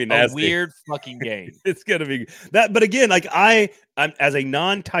a weird fucking game. It's gonna be that. But again, like I'm as a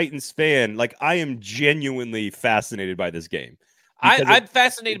non-Titans fan, like I am genuinely fascinated by this game. I'm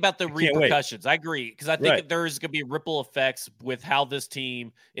fascinated about the repercussions. I agree, because I think that there's going to be ripple effects with how this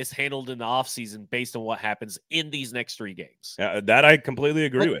team is handled in the offseason based on what happens in these next 3 games. That I completely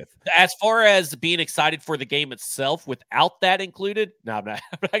agree with. As far as being excited for the game itself, without that included, no, I'm not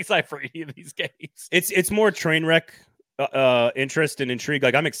excited for any of these games. It's more train wreck interest and intrigue.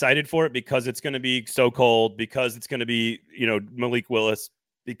 Like, I'm excited for it because it's going to be so cold, because it's going to be, Malik Willis,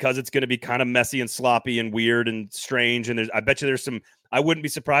 because it's going to be kind of messy and sloppy and weird and strange. And I bet you there's I wouldn't be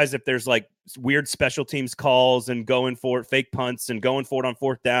surprised if there's like weird special teams calls and going for it, fake punts and going for it on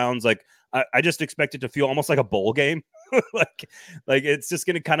 4th downs. Like, I just expect it to feel almost like a bowl game. like it's just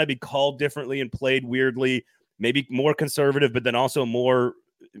going to kind of be called differently and played weirdly, maybe more conservative, but then also more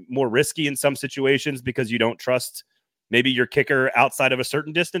risky in some situations, because you don't trust maybe your kicker outside of a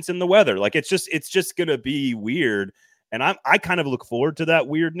certain distance in the weather. Like, it's just going to be weird. And I kind of look forward to that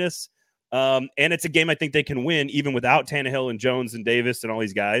weirdness. And it's a game I think they can win, even without Tannehill and Jones and Davis and all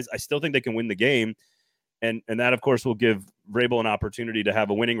these guys. I still think they can win the game. And that, of course, will give Vrabel an opportunity to have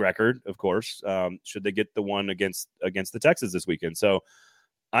a winning record, of course, should they get the one against the Texans this weekend. So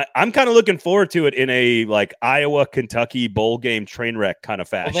I'm kind of looking forward to it in a like Iowa, Kentucky bowl game train wreck kind of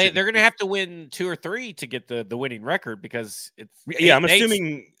fashion. Well, they're going to have to win 2 or 3 to get the winning record, because it's I'm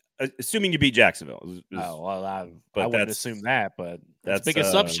assuming you beat Jacksonville. I wouldn't assume that, but that's a big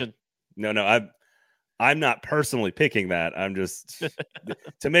assumption. No, I'm not personally picking that. I'm just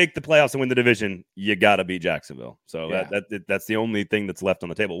to make the playoffs and win the division, you got to beat Jacksonville. So that's the only thing that's left on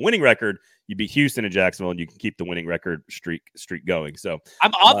the table. Winning record, you beat Houston and Jacksonville, and you can keep the winning record streak going. So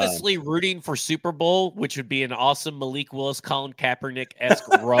I'm obviously rooting for Super Bowl, which would be an awesome Malik Willis, Colin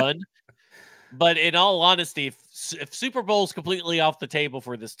Kaepernick-esque run. But in all honesty, if Super Bowl is completely off the table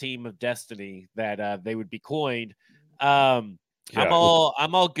for this team of destiny that they would be coined, I'm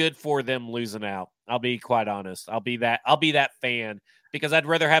all good for them losing out. I'll be quite honest. I'll be that fan, because I'd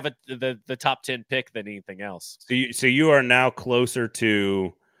rather have the top 10 pick than anything else. So you are now closer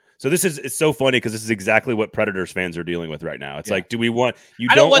to. So it's so funny because this is exactly what Predators fans are dealing with right now. It's like, do we want you?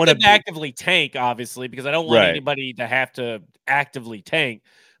 I don't want them to to actively tank, obviously, because I don't want anybody to have to actively tank.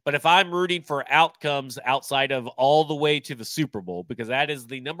 But if I'm rooting for outcomes outside of all the way to the Super Bowl, because that is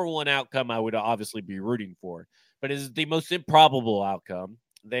the number one outcome I would obviously be rooting for, but is the most improbable outcome,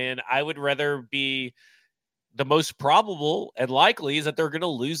 then I would rather be the most probable and likely is that they're going to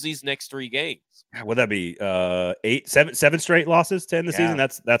lose these next 3 games. Would that be seven straight losses to end the season?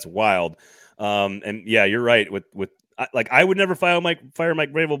 That's wild. And yeah, you're right. I would never fire Mike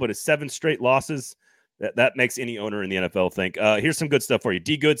Vrabel, but it's 7 straight losses. That makes any owner in the NFL think. Here's some good stuff for you.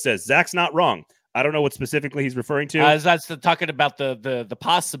 D. Good says Zach's not wrong. I don't know what specifically he's referring to. That's talking about the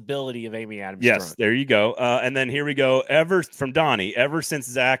possibility of Amy Adams. Yes, drunk. there you go. And then here we go. From Donnie, ever since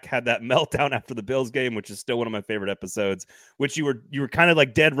Zach had that meltdown after the Bills game, which is still one of my favorite episodes, which you were kind of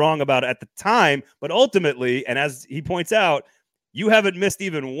like dead wrong about at the time, but ultimately, and as he points out, you haven't missed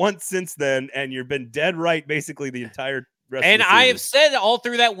even once since then, and you've been dead right basically the entire rest of the season. I have said all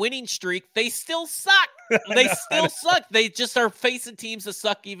through that winning streak, they still suck. They still suck. They just are facing teams that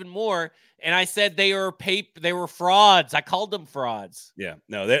suck even more. And I said they were frauds. I called them frauds. Yeah,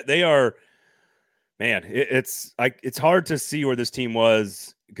 no, they are. Man, it's hard to see where this team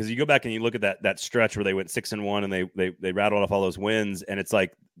was because you go back and you look at that stretch where they went 6-1 and they rattled off all those wins, and it's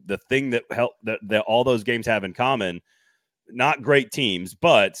like the thing that helped that all those games have in common. Not great teams,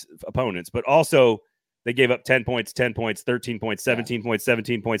 but opponents, but also they gave up 10 points, 10 points, 13 points, 17 points,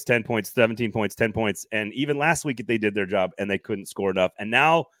 17 points, 10 points, 17 points, 10 points. And even last week they did their job and they couldn't score enough. And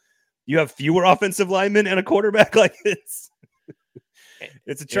now you have fewer offensive linemen and a quarterback. Like it's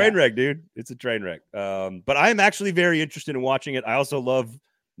a train wreck, dude. It's a train wreck. But I'm actually very interested in watching it. I also love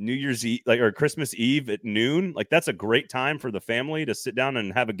New Year's Eve, or Christmas Eve at noon. Like that's a great time for the family to sit down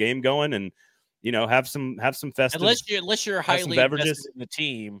and have a game going and, have some festive. Unless you're highly invested in the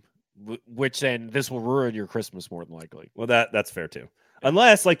team, which then this will ruin your Christmas more than likely. Well, that's fair too. Yeah.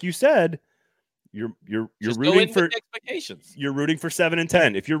 Unless, like you said, you're rooting for expectations. You're rooting for 7 and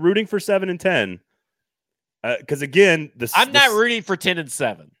 10. If you're rooting for 7 and 10, because again, I'm not rooting for 10 and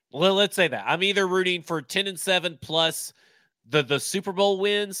 7. Well, let's say that I'm either rooting for 10 and 7 plus the Super Bowl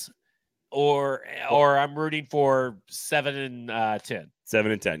wins, or I'm rooting for 7 and 10. 7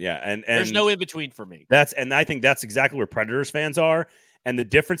 and 10, yeah, and there's no in between for me. I think that's exactly where Predators fans are. And the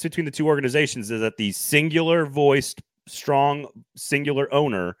difference between the two organizations is that the singular voiced, strong, singular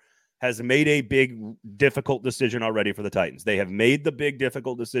owner has made a big, difficult decision already for the Titans. They have made the big,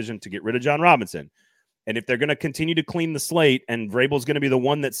 difficult decision to get rid of John Robinson. And if they're going to continue to clean the slate and Vrabel's going to be the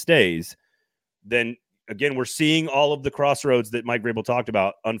one that stays, then, again, we're seeing all of the crossroads that Mike Vrabel talked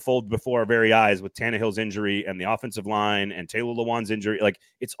about unfold before our very eyes with Tannehill's injury and the offensive line and Taylor Lewan's injury. Like,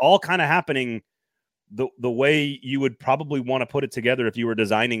 it's all kind of happening the way you would probably want to put it together if you were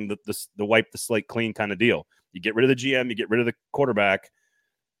designing the wipe the slate clean kind of deal. You get rid of the GM, you get rid of the quarterback,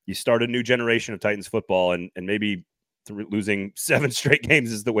 you start a new generation of Titans football, and maybe losing 7 straight games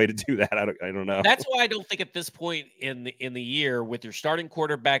is the way to do that. I don't know. That's why I don't think at this point in the year, with your starting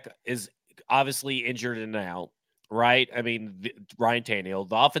quarterback is obviously injured and out, right? I mean, Ryan Tannehill,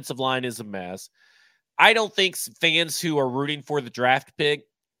 the offensive line is a mess. I don't think fans who are rooting for the draft pick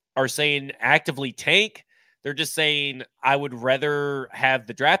are saying actively tank. They're just saying, I would rather have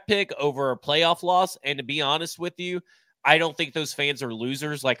the draft pick over a playoff loss. And to be honest with you, I don't think those fans are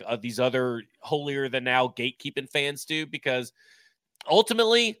losers like these other holier than now gatekeeping fans do, because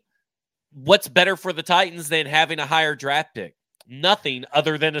ultimately, what's better for the Titans than having a higher draft pick? Nothing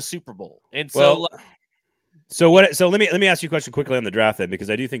other than a Super Bowl. And so, so let me ask you a question quickly on the draft then, because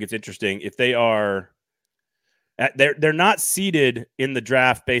I do think it's interesting. If they are, they're not seeded in the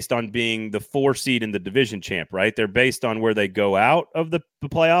draft based on being the 4 seed in the division champ, right? They're based on where they go out of the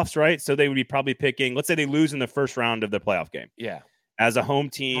playoffs, right? So they would be probably picking, let's say they lose in the first round of the playoff game. Yeah. As a home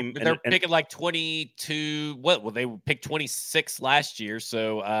team. They're picking like 22. Well, they picked 26 last year.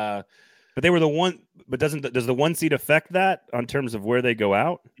 So, but they were the one, but does the 1 seed affect that on terms of where they go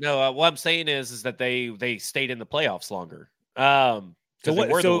out? No, what I'm saying is that they stayed in the playoffs longer.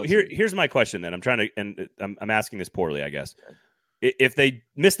 Here's my question then. I'm asking this poorly, I guess. If they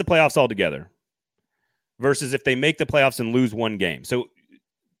miss the playoffs altogether versus if they make the playoffs and lose 1 game. So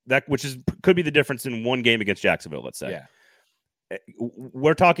that, could be the difference in 1 game against Jacksonville, let's say. Yeah.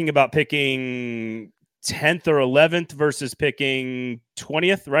 We're talking about picking 10th or 11th versus picking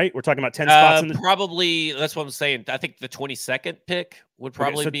 20th, right? We're talking about 10 spots. Probably, that's what I'm saying. I think the 22nd pick would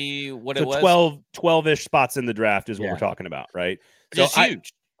probably be what it was. 12-ish spots in the draft is what we're talking about, right? So it's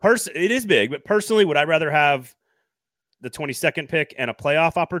huge. It is big, but personally, would I rather have the 22nd pick and a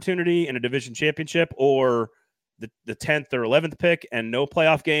playoff opportunity and a division championship, or the 10th or 11th pick and no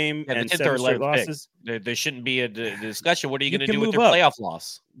playoff game Yeah, the and 10th or 7 straight 11th losses. There shouldn't be a discussion. What are you You going to can do with move their up. playoff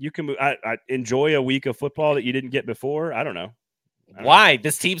loss? You can move. I enjoy a week of football that you didn't get before. I don't know. Why?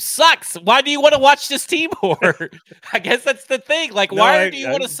 This team sucks. Why do you want to watch this team more? I guess that's the thing. Like, why do you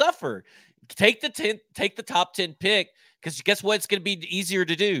want to suffer? Take the top 10 pick, because guess what? It's going to be easier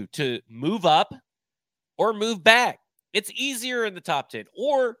to do, to move up or move back. It's easier in the top 10,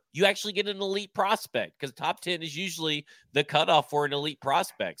 or you actually get an elite prospect, because top 10 is usually the cutoff for an elite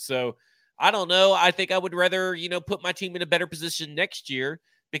prospect. So I don't know. I think I would rather, put my team in a better position next year,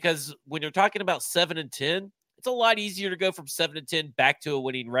 because when you're talking about 7 and 10, it's a lot easier to go from 7 and 10 back to a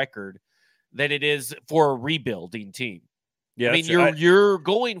winning record than it is for a rebuilding team. Yeah, I mean, you're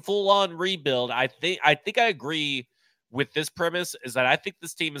going full on rebuild. I think I agree with this premise, is that I think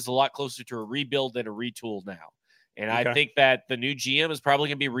this team is a lot closer to a rebuild than a retool now. And I think that the new GM is probably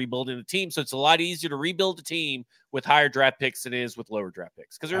going to be rebuilding the team. So it's a lot easier to rebuild a team with higher draft picks than it is with lower draft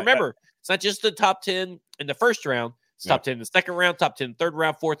picks. Because remember, it's not just the top 10 in the first round. It's top 10 in the second round, top 10 third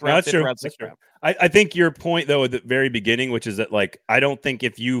round, fourth round, fifth round, sixth round. I think your point, though, at the very beginning, which is that, like, I don't think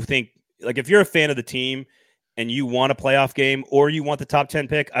if you're a fan of the team and you want a playoff game or you want the top 10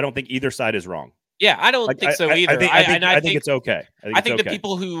 pick, I don't think either side is wrong. Yeah, I don't think so either. I think it's okay. I think the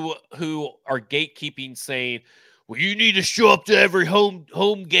people who are gatekeeping, saying, well, you need to show up to every home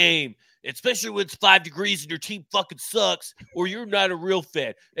game, especially when it's 5 degrees and your team fucking sucks, or you're not a real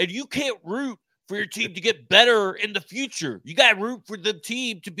fan. And you can't root for your team to get better in the future. You got to root for the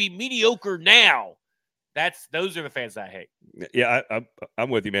team to be mediocre now. Those are the fans I hate. Yeah, I'm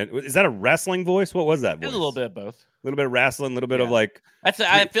with you, man. Is that a wrestling voice? What was that voice? It's a little bit of both. A little bit of wrestling, a little bit of like. I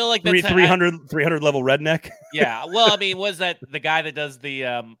feel like that's 300 level redneck. Yeah, well, I mean, was that the guy that does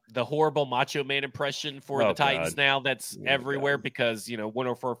the horrible Macho Man impression for the Titans now? That's everywhere because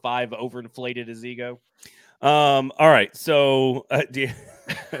 104.5 overinflated his ego. All right, so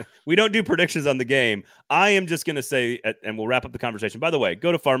we don't do predictions on the game. I am just going to say, and we'll wrap up the conversation. By the way,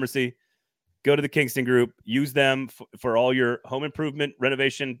 go to Pharmacy. Go to the Kingston Group. Use them for all your home improvement,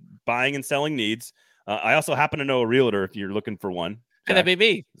 renovation, buying, and selling needs. I also happen to know a realtor if you're looking for one. And that'd be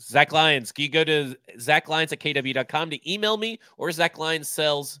me, Zach Lyons. Can you go to ZachLyons@kw.com to email me, or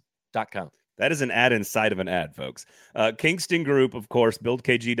ZachLyonsSells.com? That is an ad inside of an ad, folks. Kingston Group, of course,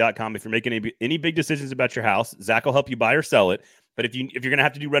 BuildKG.com. If you're making any big decisions about your house, Zach will help you buy or sell it. But if you're going to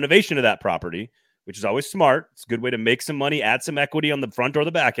have to do renovation of that property, which is always smart, it's a good way to make some money, add some equity on the front or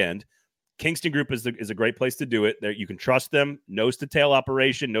the back end. Kingston Group is a great place to do it. There, you can trust them. Nose to tail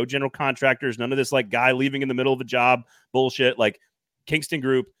operation, no general contractors, none of this like guy leaving in the middle of a job bullshit. Like Kingston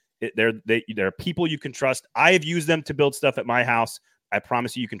Group, they're people you can trust. I have used them to build stuff at my house. I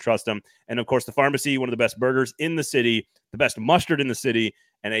promise you can trust them. And of course, the Pharmacy, one of the best burgers in the city, the best mustard in the city,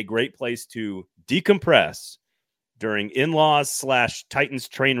 and a great place to decompress during in-laws / Titans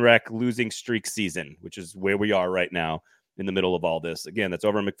train wreck losing streak season, which is where we are right now in the middle of all this. Again, that's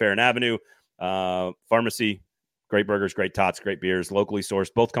over on McFerrin Avenue. Pharmacy, great burgers, great tots, great beers, locally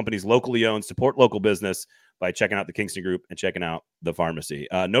sourced. Both companies locally owned. Support local business by checking out the Kingston Group and checking out the Pharmacy.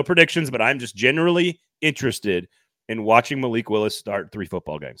 No predictions, but I'm just generally interested in watching Malik Willis start 3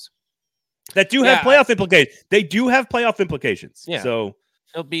 football games that do have playoff implications. They do have playoff implications. Yeah. So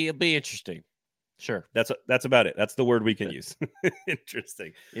it'll be interesting. Sure. That's about it. That's the word we can use.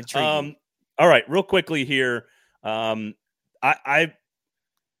 Interesting. Intriguing. All right, real quickly here. I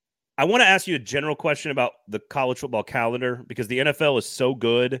want to ask you a general question about the college football calendar, because the NFL is so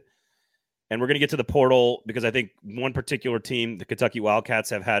good, and we're going to get to the portal because I think one particular team, the Kentucky Wildcats,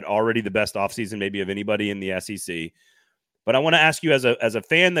 have had already the best offseason maybe of anybody in the SEC. But I want to ask you, as a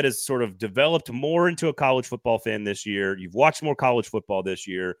fan that has sort of developed more into a college football fan this year, you've watched more college football this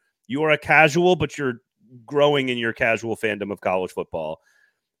year. You are a casual, but you're growing in your casual fandom of college football.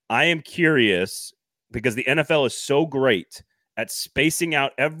 I am curious, because the NFL is so great at spacing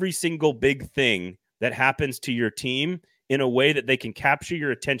out every single big thing that happens to your team in a way that they can capture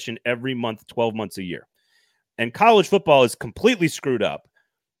your attention every month, 12 months a year. And college football is completely screwed up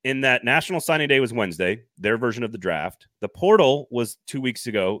in that National Signing Day was Wednesday, their version of the draft. The portal was 2 weeks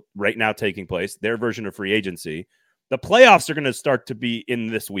ago, right now taking place, their version of free agency. The playoffs are going to start to be in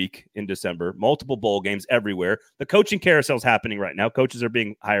this week in December, multiple bowl games everywhere. The coaching carousel is happening right now. Coaches are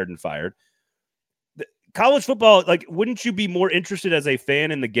being hired and fired. College football, like, wouldn't you be more interested as a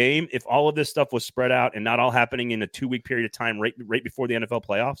fan in the game if all of this stuff was spread out and not all happening in a 2 week period of time right before the NFL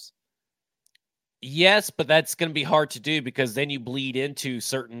playoffs? Yes, but that's going to be hard to do, because then you bleed into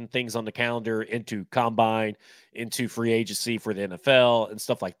certain things on the calendar, into combine, into free agency for the NFL and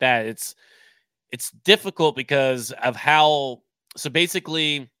stuff like that. It's difficult because of how, so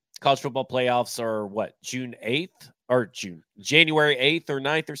basically college football playoffs are what, January 8th or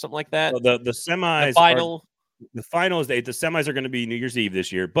 9th or something like that. So the semis, the final is the 8th. The semis are going to be New Year's Eve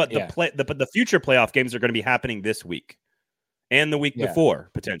this year, but the future playoff games are going to be happening this week and the week before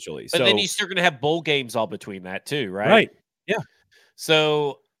potentially. But then you're still going to have bowl games all between that too, right? Right. Yeah.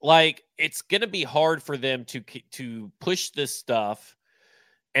 So like it's going to be hard for them to push this stuff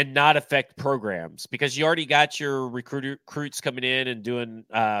and not affect programs because you already got your recruits coming in and doing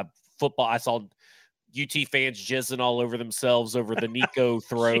football. I saw UT fans jizzing all over themselves over the Nico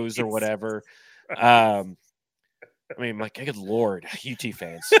throws or whatever. I mean, my good Lord, UT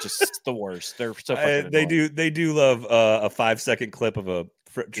fans, just the worst. They're so fucking annoying. They do love a 5-second clip of a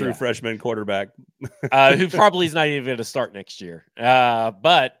true freshman quarterback who probably is not even going to start next year.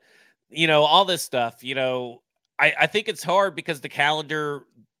 But, all this stuff, I think it's hard because the calendar,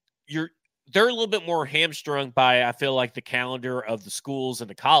 they're a little bit more hamstrung by, I feel like, the calendar of the schools and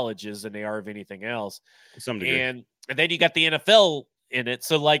the colleges than they are of anything else. To some degree. And then you got the NFL in it.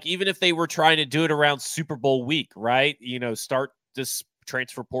 So, like, even if they were trying to do it around Super Bowl week, right? Start this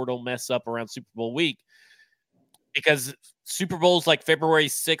transfer portal mess up around Super Bowl week because Super Bowl's like February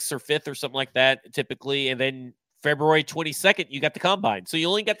 6th or 5th or something like that, typically. And then February 22nd, you got the combine. So you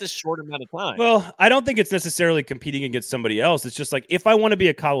only got this short amount of time. Well, I don't think it's necessarily competing against somebody else. It's just like, if I want to be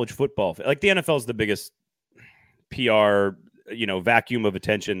a college football fan, like the NFL is the biggest PR, vacuum of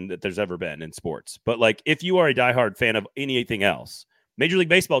attention that there's ever been in sports. But like, if you are a diehard fan of anything else, Major League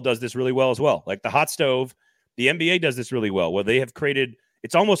Baseball does this really well as well. Like the hot stove, the NBA does this really well, where they have created,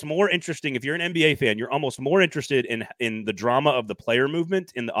 it's almost more interesting. If you're an NBA fan, you're almost more interested in the drama of the player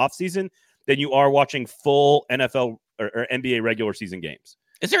movement in the offseason than you are watching full NFL or NBA regular season games.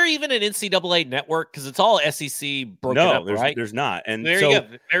 Is there even an NCAA network? Because it's all SEC broken up, right? There's not. And there you go.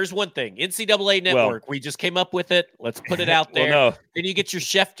 There's one thing. NCAA network. We just came up with it. Let's put it out there. Then you get your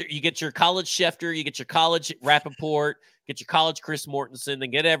Schefter, you get your college Schefter, you get your college Rappaport, get your college Chris Mortensen,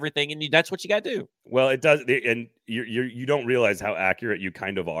 and get everything. And that's what you got to do. Well, it does. And you don't realize how accurate you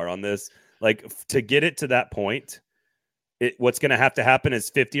kind of are on this. Like, to get it to that point, what's going to have to happen is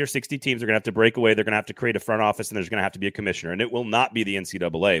 50 or 60 teams are going to have to break away. They're going to have to create a front office, and there's going to have to be a commissioner. And it will not be the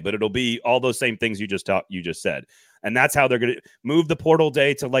NCAA, but it'll be all those same things you just said. And that's how they're going to move the portal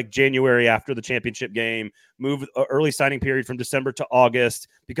day to like January after the championship game, move early signing period from December to August,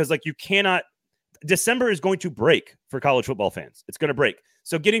 because like you cannot. December is going to break for college football fans. It's going to break.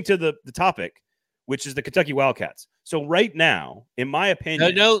 So getting to the topic, which is the Kentucky Wildcats. So right now, in my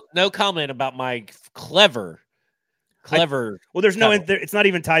opinion, no comment about my clever. There's no. It's not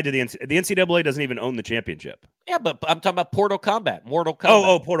even tied to the NCAA. Doesn't even own the championship. Yeah, but I'm talking about Mortal Kombat.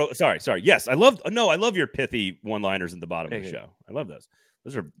 Portal. Sorry. Yes, I love your pithy one-liners at the bottom of the show. I love those.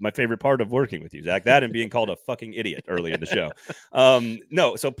 Those are my favorite part of working with you, Zach. That and being called a fucking idiot early in the show.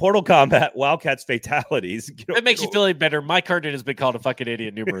 So Portal Combat, Wildcats fatalities. It makes you feel any better. Mike Herndon has been called a fucking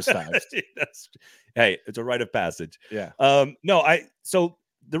idiot numerous times. Hey, it's a rite of passage. Yeah. So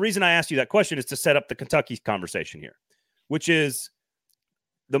the reason I asked you that question is to set up the Kentucky conversation here, which is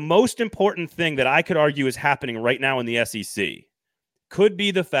the most important thing that I could argue is happening right now in the SEC could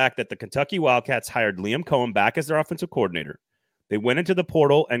be the fact that the Kentucky Wildcats hired Liam Cohen back as their offensive coordinator. They went into the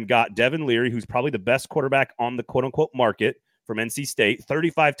portal and got Devin Leary, who's probably the best quarterback on the quote-unquote market from NC State,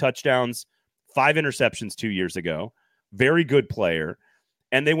 35 touchdowns, 5 interceptions 2 years ago. Very good player.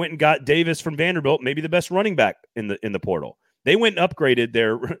 And they went and got Davis from Vanderbilt, maybe the best running back in the portal. They went and upgraded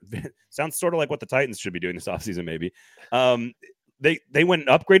their – sounds sort of like what the Titans should be doing this offseason maybe. They went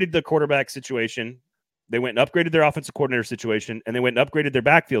and upgraded the quarterback situation. They went and upgraded their offensive coordinator situation, and they went and upgraded their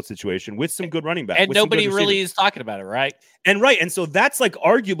backfield situation with some good running backs. And nobody really is talking about it, right? And so that's like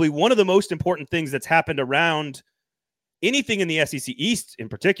arguably one of the most important things that's happened around anything in the SEC East in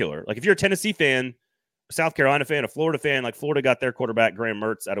particular. Like if you're a Tennessee fan, a South Carolina fan, a Florida fan, like Florida got their quarterback, Graham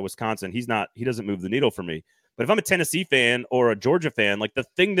Mertz, out of Wisconsin. He doesn't move the needle for me. But if I'm a Tennessee fan or a Georgia fan, like the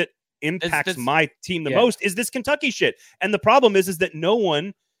thing that impacts my team the most is this Kentucky shit. And the problem is that no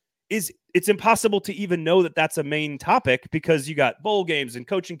one it's impossible to even know that that's a main topic because you got bowl games and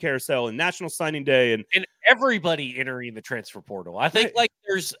coaching carousel and National Signing Day and everybody entering the transfer portal. I think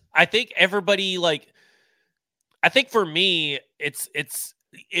everybody I think for me,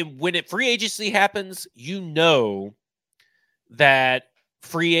 when free agency happens, you know that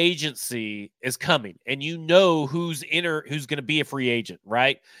free agency is coming and you know who's going to be a free agent,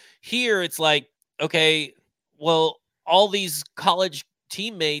 right? Here it's like, okay, well, all these college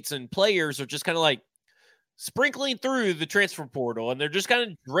teammates and players are just kind of like sprinkling through the transfer portal and they're just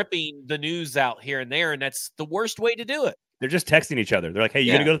kind of dripping the news out here and there. And that's the worst way to do it. They're just texting each other. They're like, hey,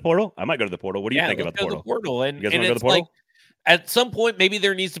 you going to go to the portal? I might go to the portal. What do you think about the portal? And you guys want to go to the portal? at some point, maybe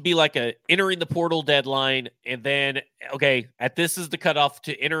there needs to be like a entering the portal deadline, and then this is the cutoff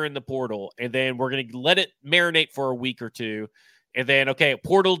to enter in the portal, and then we're going to let it marinate for a week or two, and then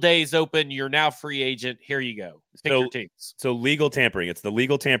portal day is open. You're now free agent. Here you go. Pick your teams. So legal tampering. It's the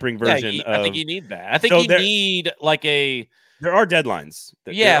legal tampering version. Yeah, I think you need that. I think you need like a. There are deadlines.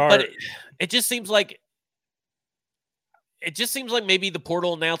 But it just seems like. It just seems like maybe the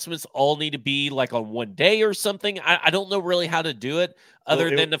portal announcements all need to be like on one day or something. I don't know really how to do it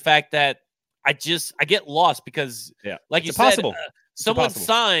other than the fact that I get lost because, like you said, someone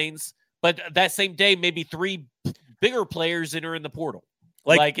signs, but that same day, maybe 3 bigger players enter in the portal.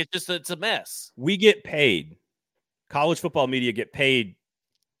 Like it's a mess. We get paid. College football media get paid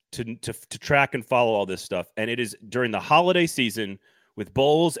to track and follow all this stuff. And it is during the holiday season with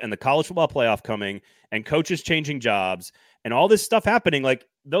bowls and the college football playoff coming and coaches changing jobs and all this stuff happening. Like,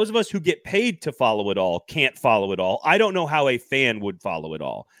 those of us who get paid to follow it all can't follow it all. I don't know how a fan would follow it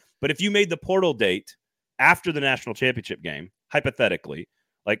all. But if you made the portal date after the national championship game, hypothetically,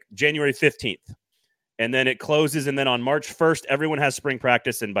 like January 15th, and then it closes, and then on March 1st, everyone has spring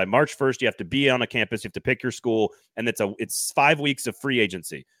practice, and by March 1st, you have to be on a campus, you have to pick your school, and it's 5 weeks of free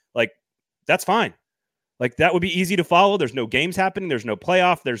agency. Like, that's fine. Like, that would be easy to follow. There's no games happening. There's no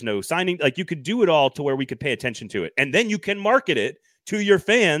playoff. There's no signing. Like, you could do it all to where we could pay attention to it. And then you can market it to your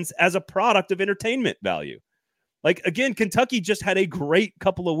fans as a product of entertainment value. Like, again, Kentucky just had a great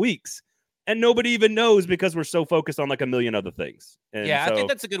couple of weeks, and nobody even knows because we're so focused on like a million other things. And I think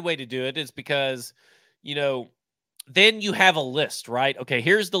that's a good way to do it, is because, then you have a list, right? Okay,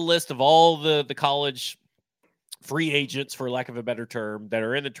 here's the list of all the college free agents, for lack of a better term, that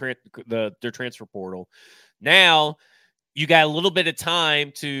are in their transfer portal. Now you got a little bit of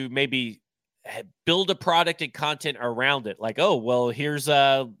time to maybe build a product and content around it. Like, oh, well, here's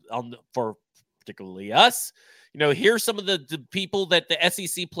for particularly us, here's some of the people that the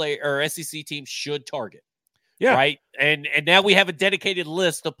SEC play or SEC team should target. Yeah. Right. And now we have a dedicated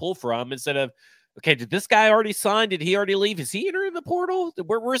list to pull from instead of, okay, did this guy already sign? Did he already leave? Is he entering the portal?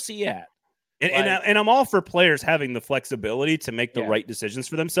 Where's he at? And I'm all for players having the flexibility to make the right decisions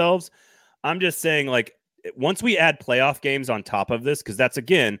for themselves. I'm just saying, like, once we add playoff games on top of this, because that's,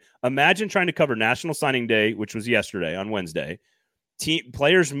 again, imagine trying to cover National Signing Day, which was yesterday on Wednesday,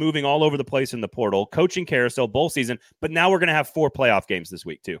 players moving all over the place in the portal, coaching carousel, bowl season, but now we're going to have 4 playoff games this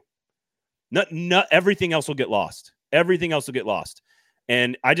week too. Not everything else will get lost. Everything else will get lost.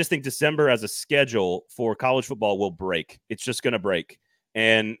 And I just think December as a schedule for college football will break. It's just going to break.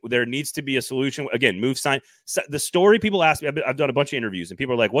 And there needs to be a solution. Again, the story people ask me, I've done a bunch of interviews, and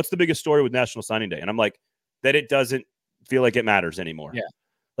people are like, what's the biggest story with National Signing Day? And I'm like, that it doesn't feel like it matters anymore. Yeah.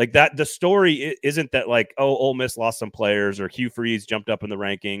 Like that, the story isn't that like, oh, Ole Miss lost some players, or Hugh Freeze jumped up in the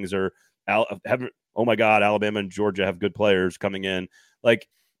rankings, or oh my God, Alabama and Georgia have good players coming in. Like,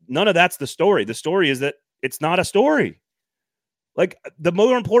 none of that's the story. The story is that it's not a story. Like, the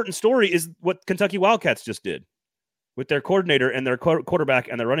more important story is what Kentucky Wildcats just did with their coordinator and their quarterback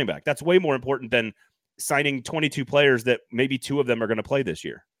and their running back. That's way more important than signing 22 players that maybe 2 of them are going to play this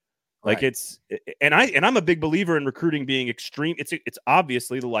year. Like, right. I'm a big believer in recruiting being extreme. It's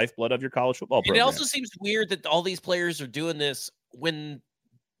obviously the lifeblood of your college football program. It also seems weird that all these players are doing this when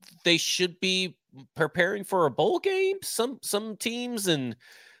they should be preparing for a bowl game. Some teams, and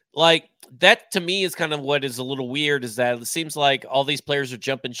like that to me is kind of what is a little weird, is that it seems like all these players are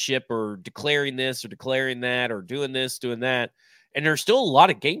jumping ship or declaring this or declaring that or doing this, doing that. And there's still a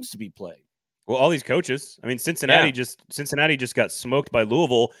lot of games to be played. Well, all these coaches, I mean, Cincinnati just got smoked by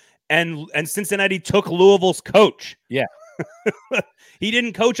Louisville, and Cincinnati took Louisville's coach. Yeah. He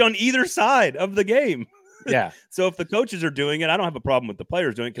didn't coach on either side of the game. Yeah. So if the coaches are doing it, I don't have a problem with the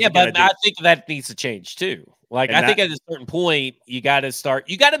players doing it. Yeah, but I think that needs to change too. Like, I think at a certain point, you got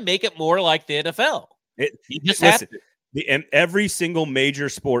to make it more like the NFL. Every single major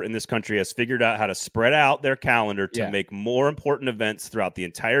sport in this country has figured out how to spread out their calendar to make more important events throughout the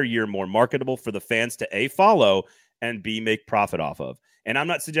entire year more marketable for the fans to A, follow, and B, make profit off of. And I'm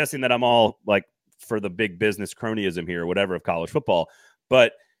not suggesting that I'm all like for the big business cronyism here or whatever of college football,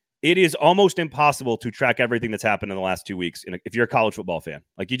 but it is almost impossible to track everything that's happened in the last 2 weeks if you're a college football fan.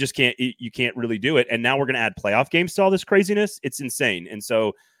 Like, you just can't really do it. And now we're going to add playoff games to all this craziness. It's insane. And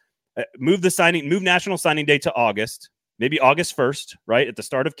so move National Signing Day to August, maybe August 1st, right? At the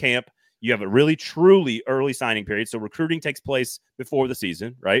start of camp, you have a really, truly early signing period. So recruiting takes place before the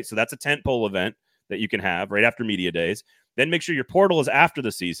season, right? So that's a tentpole event that you can have right after media days. Then make sure your portal is after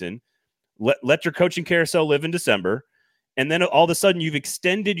the season. Let your coaching carousel live in December. And then all of a sudden you've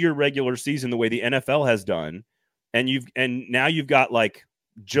extended your regular season the way the NFL has done. And now you've got like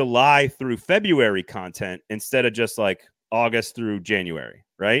July through February content instead of just like August through January,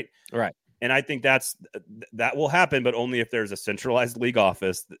 right? Right. And I think that will happen, but only if there's a centralized league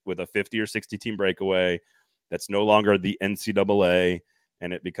office with a 50 or 60 team breakaway that's no longer the NCAA,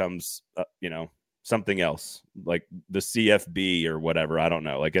 and it becomes, something else like the CFB or whatever. I don't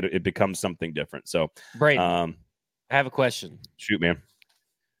know. Like it becomes something different. So, Braden, I have a question. Shoot, man.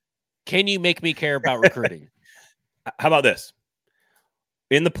 Can you make me care about recruiting? How about this?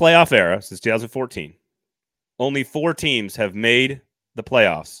 In the playoff era since 2014, only 4 teams have made the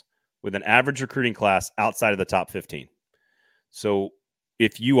playoffs with an average recruiting class outside of the top 15. So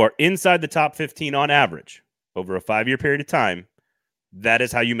if you are inside the top 15 on average over a 5-year period of time, that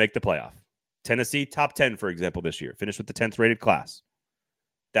is how you make the playoff. Tennessee, top 10, for example, this year, finished with the 10th rated class.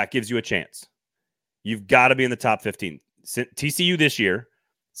 That gives you a chance. You've got to be in the top 15. TCU this year,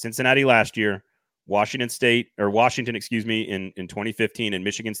 Cincinnati last year, Washington, in 2015, and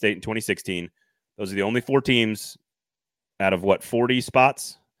Michigan State in 2016. Those are the only 4 teams out of 40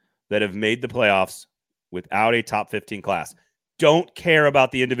 spots that have made the playoffs without a top 15 class. Don't care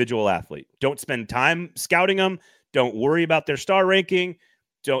about the individual athlete. Don't spend time scouting them. Don't worry about their star ranking.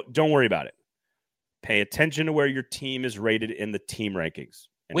 Don't worry about it. Pay attention to where your team is rated in the team rankings.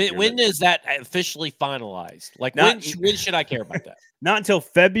 When is that officially finalized? Like when should I care about that? Not until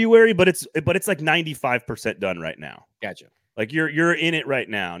February, but it's like 95% done right now. Gotcha. Like you're in it right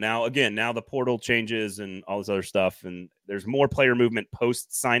now. Now the portal changes and all this other stuff, and there's more player movement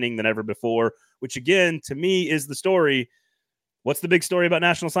post signing than ever before, which again to me is the story. What's the big story about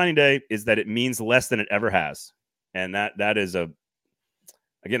National Signing Day is that it means less than it ever has. And that is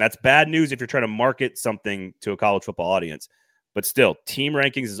that's bad news if you're trying to market something to a college football audience. But still, team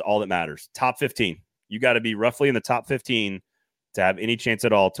rankings is all that matters. Top 15. You got to be roughly in the top 15 to have any chance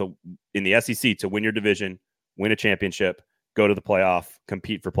at all in the SEC to win your division, win a championship, go to the playoff,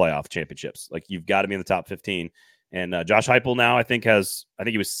 compete for playoff championships. Like you've got to be in the top 15. And Josh Heupel now I think he was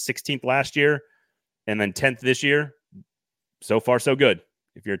 16th last year and then 10th this year. So far, so good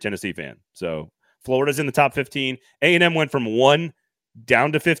if you're a Tennessee fan. So Florida's in the top 15. A&M went from 1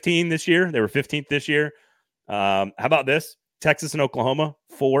 down to 15 this year. They were 15th this year. How about this? Texas and Oklahoma,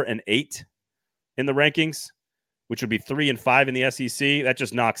 4 and 8 in the rankings, which would be 3 and 5 in the SEC. That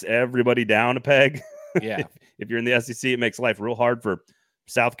just knocks everybody down a peg. Yeah. If you're in the SEC, it makes life real hard for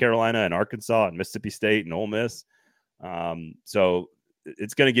South Carolina and Arkansas and Mississippi State and Ole Miss. So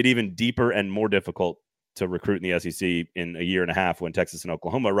it's going to get even deeper and more difficult to recruit in the SEC in a year and a half when Texas and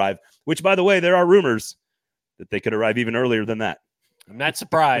Oklahoma arrive, which, by the way, there are rumors that they could arrive even earlier than that. I'm not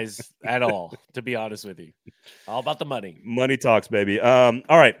surprised at all, to be honest with you. All about the money. Money talks, baby. All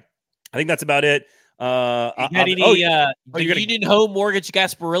right. I think that's about it. Union Home Mortgage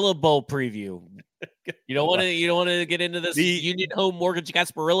Gasparilla Bowl preview. You don't want to get into this Union Home Mortgage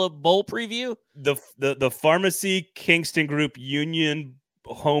Gasparilla Bowl preview? The Pharmacy Kingston Group Union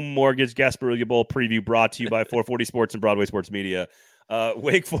Home Mortgage Gasparilla Bowl preview brought to you by 440 Sports and Broadway Sports Media.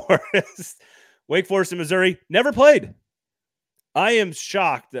 Wake Forest and Missouri never played. I am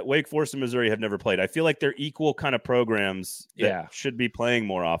shocked that Wake Forest and Missouri have never played. I feel like they're equal kind of programs that should be playing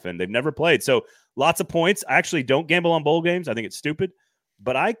more often. They've never played. So lots of points. I actually don't gamble on bowl games. I think it's stupid.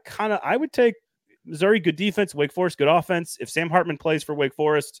 But I would take Missouri, good defense, Wake Forest, good offense. If Sam Hartman plays for Wake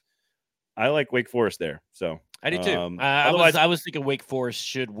Forest, I like Wake Forest there. So I do too. I was thinking Wake Forest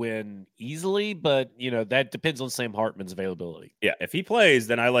should win easily, but that depends on Sam Hartman's availability. Yeah, if he plays,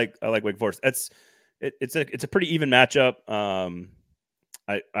 then I like Wake Forest. It's a pretty even matchup.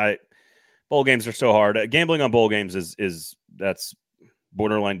 Bowl games are so hard. Gambling on bowl games that's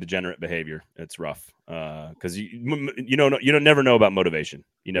borderline degenerate behavior. It's rough because you don't never know about motivation.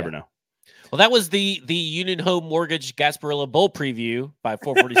 You never know. Well, that was the Union Home Mortgage Gasparilla Bowl preview by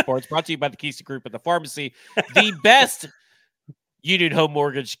 440 Sports, brought to you by the Keystone Group at the Pharmacy. The best Union Home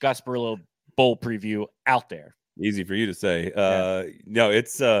Mortgage Gasparilla Bowl preview out there. Easy for you to say. No,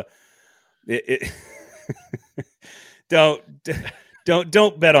 it's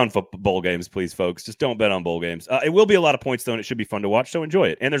don't bet on bowl games, please, folks. Just don't bet on bowl games. It will be a lot of points, though, and it should be fun to watch, so enjoy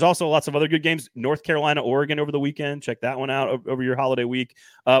it. And there's also lots of other good games. North Carolina, Oregon over the weekend. Check that one out over your holiday week.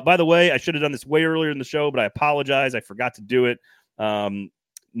 By the way, I should have done this way earlier in the show, but I apologize. I forgot to do it.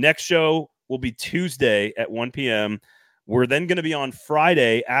 Next show will be Tuesday at 1 p.m. We're then going to be on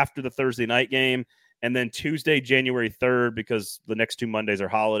Friday after the Thursday night game, and then Tuesday, January 3rd, because the next 2 Mondays are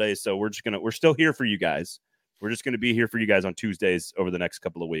holidays. So we're still here for you guys. We're just going to be here for you guys on Tuesdays over the next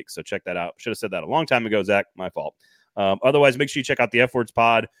couple of weeks. So check that out. Should have said that a long time ago, Zach. My fault. Otherwise, make sure you check out the F Words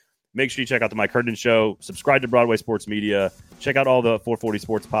Pod. Make sure you check out the Mike Herndon Show. Subscribe to Broadway Sports Media. Check out all the 440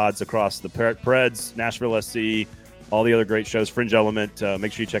 Sports Pods across the Preds, Nashville SC, all the other great shows, Fringe Element.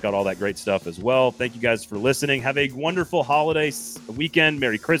 Make sure you check out all that great stuff as well. Thank you guys for listening. Have a wonderful holiday weekend.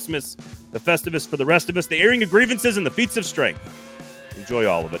 Merry Christmas, the Festivus for the rest of us, the airing of grievances and the feats of strength. Enjoy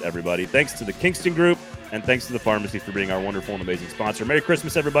all of it, everybody. Thanks to the Kingston Group, and thanks to the Pharmacy for being our wonderful and amazing sponsor. Merry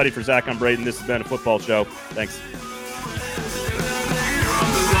Christmas, everybody. For Zach, I'm Braden. This has been a football show. Thanks.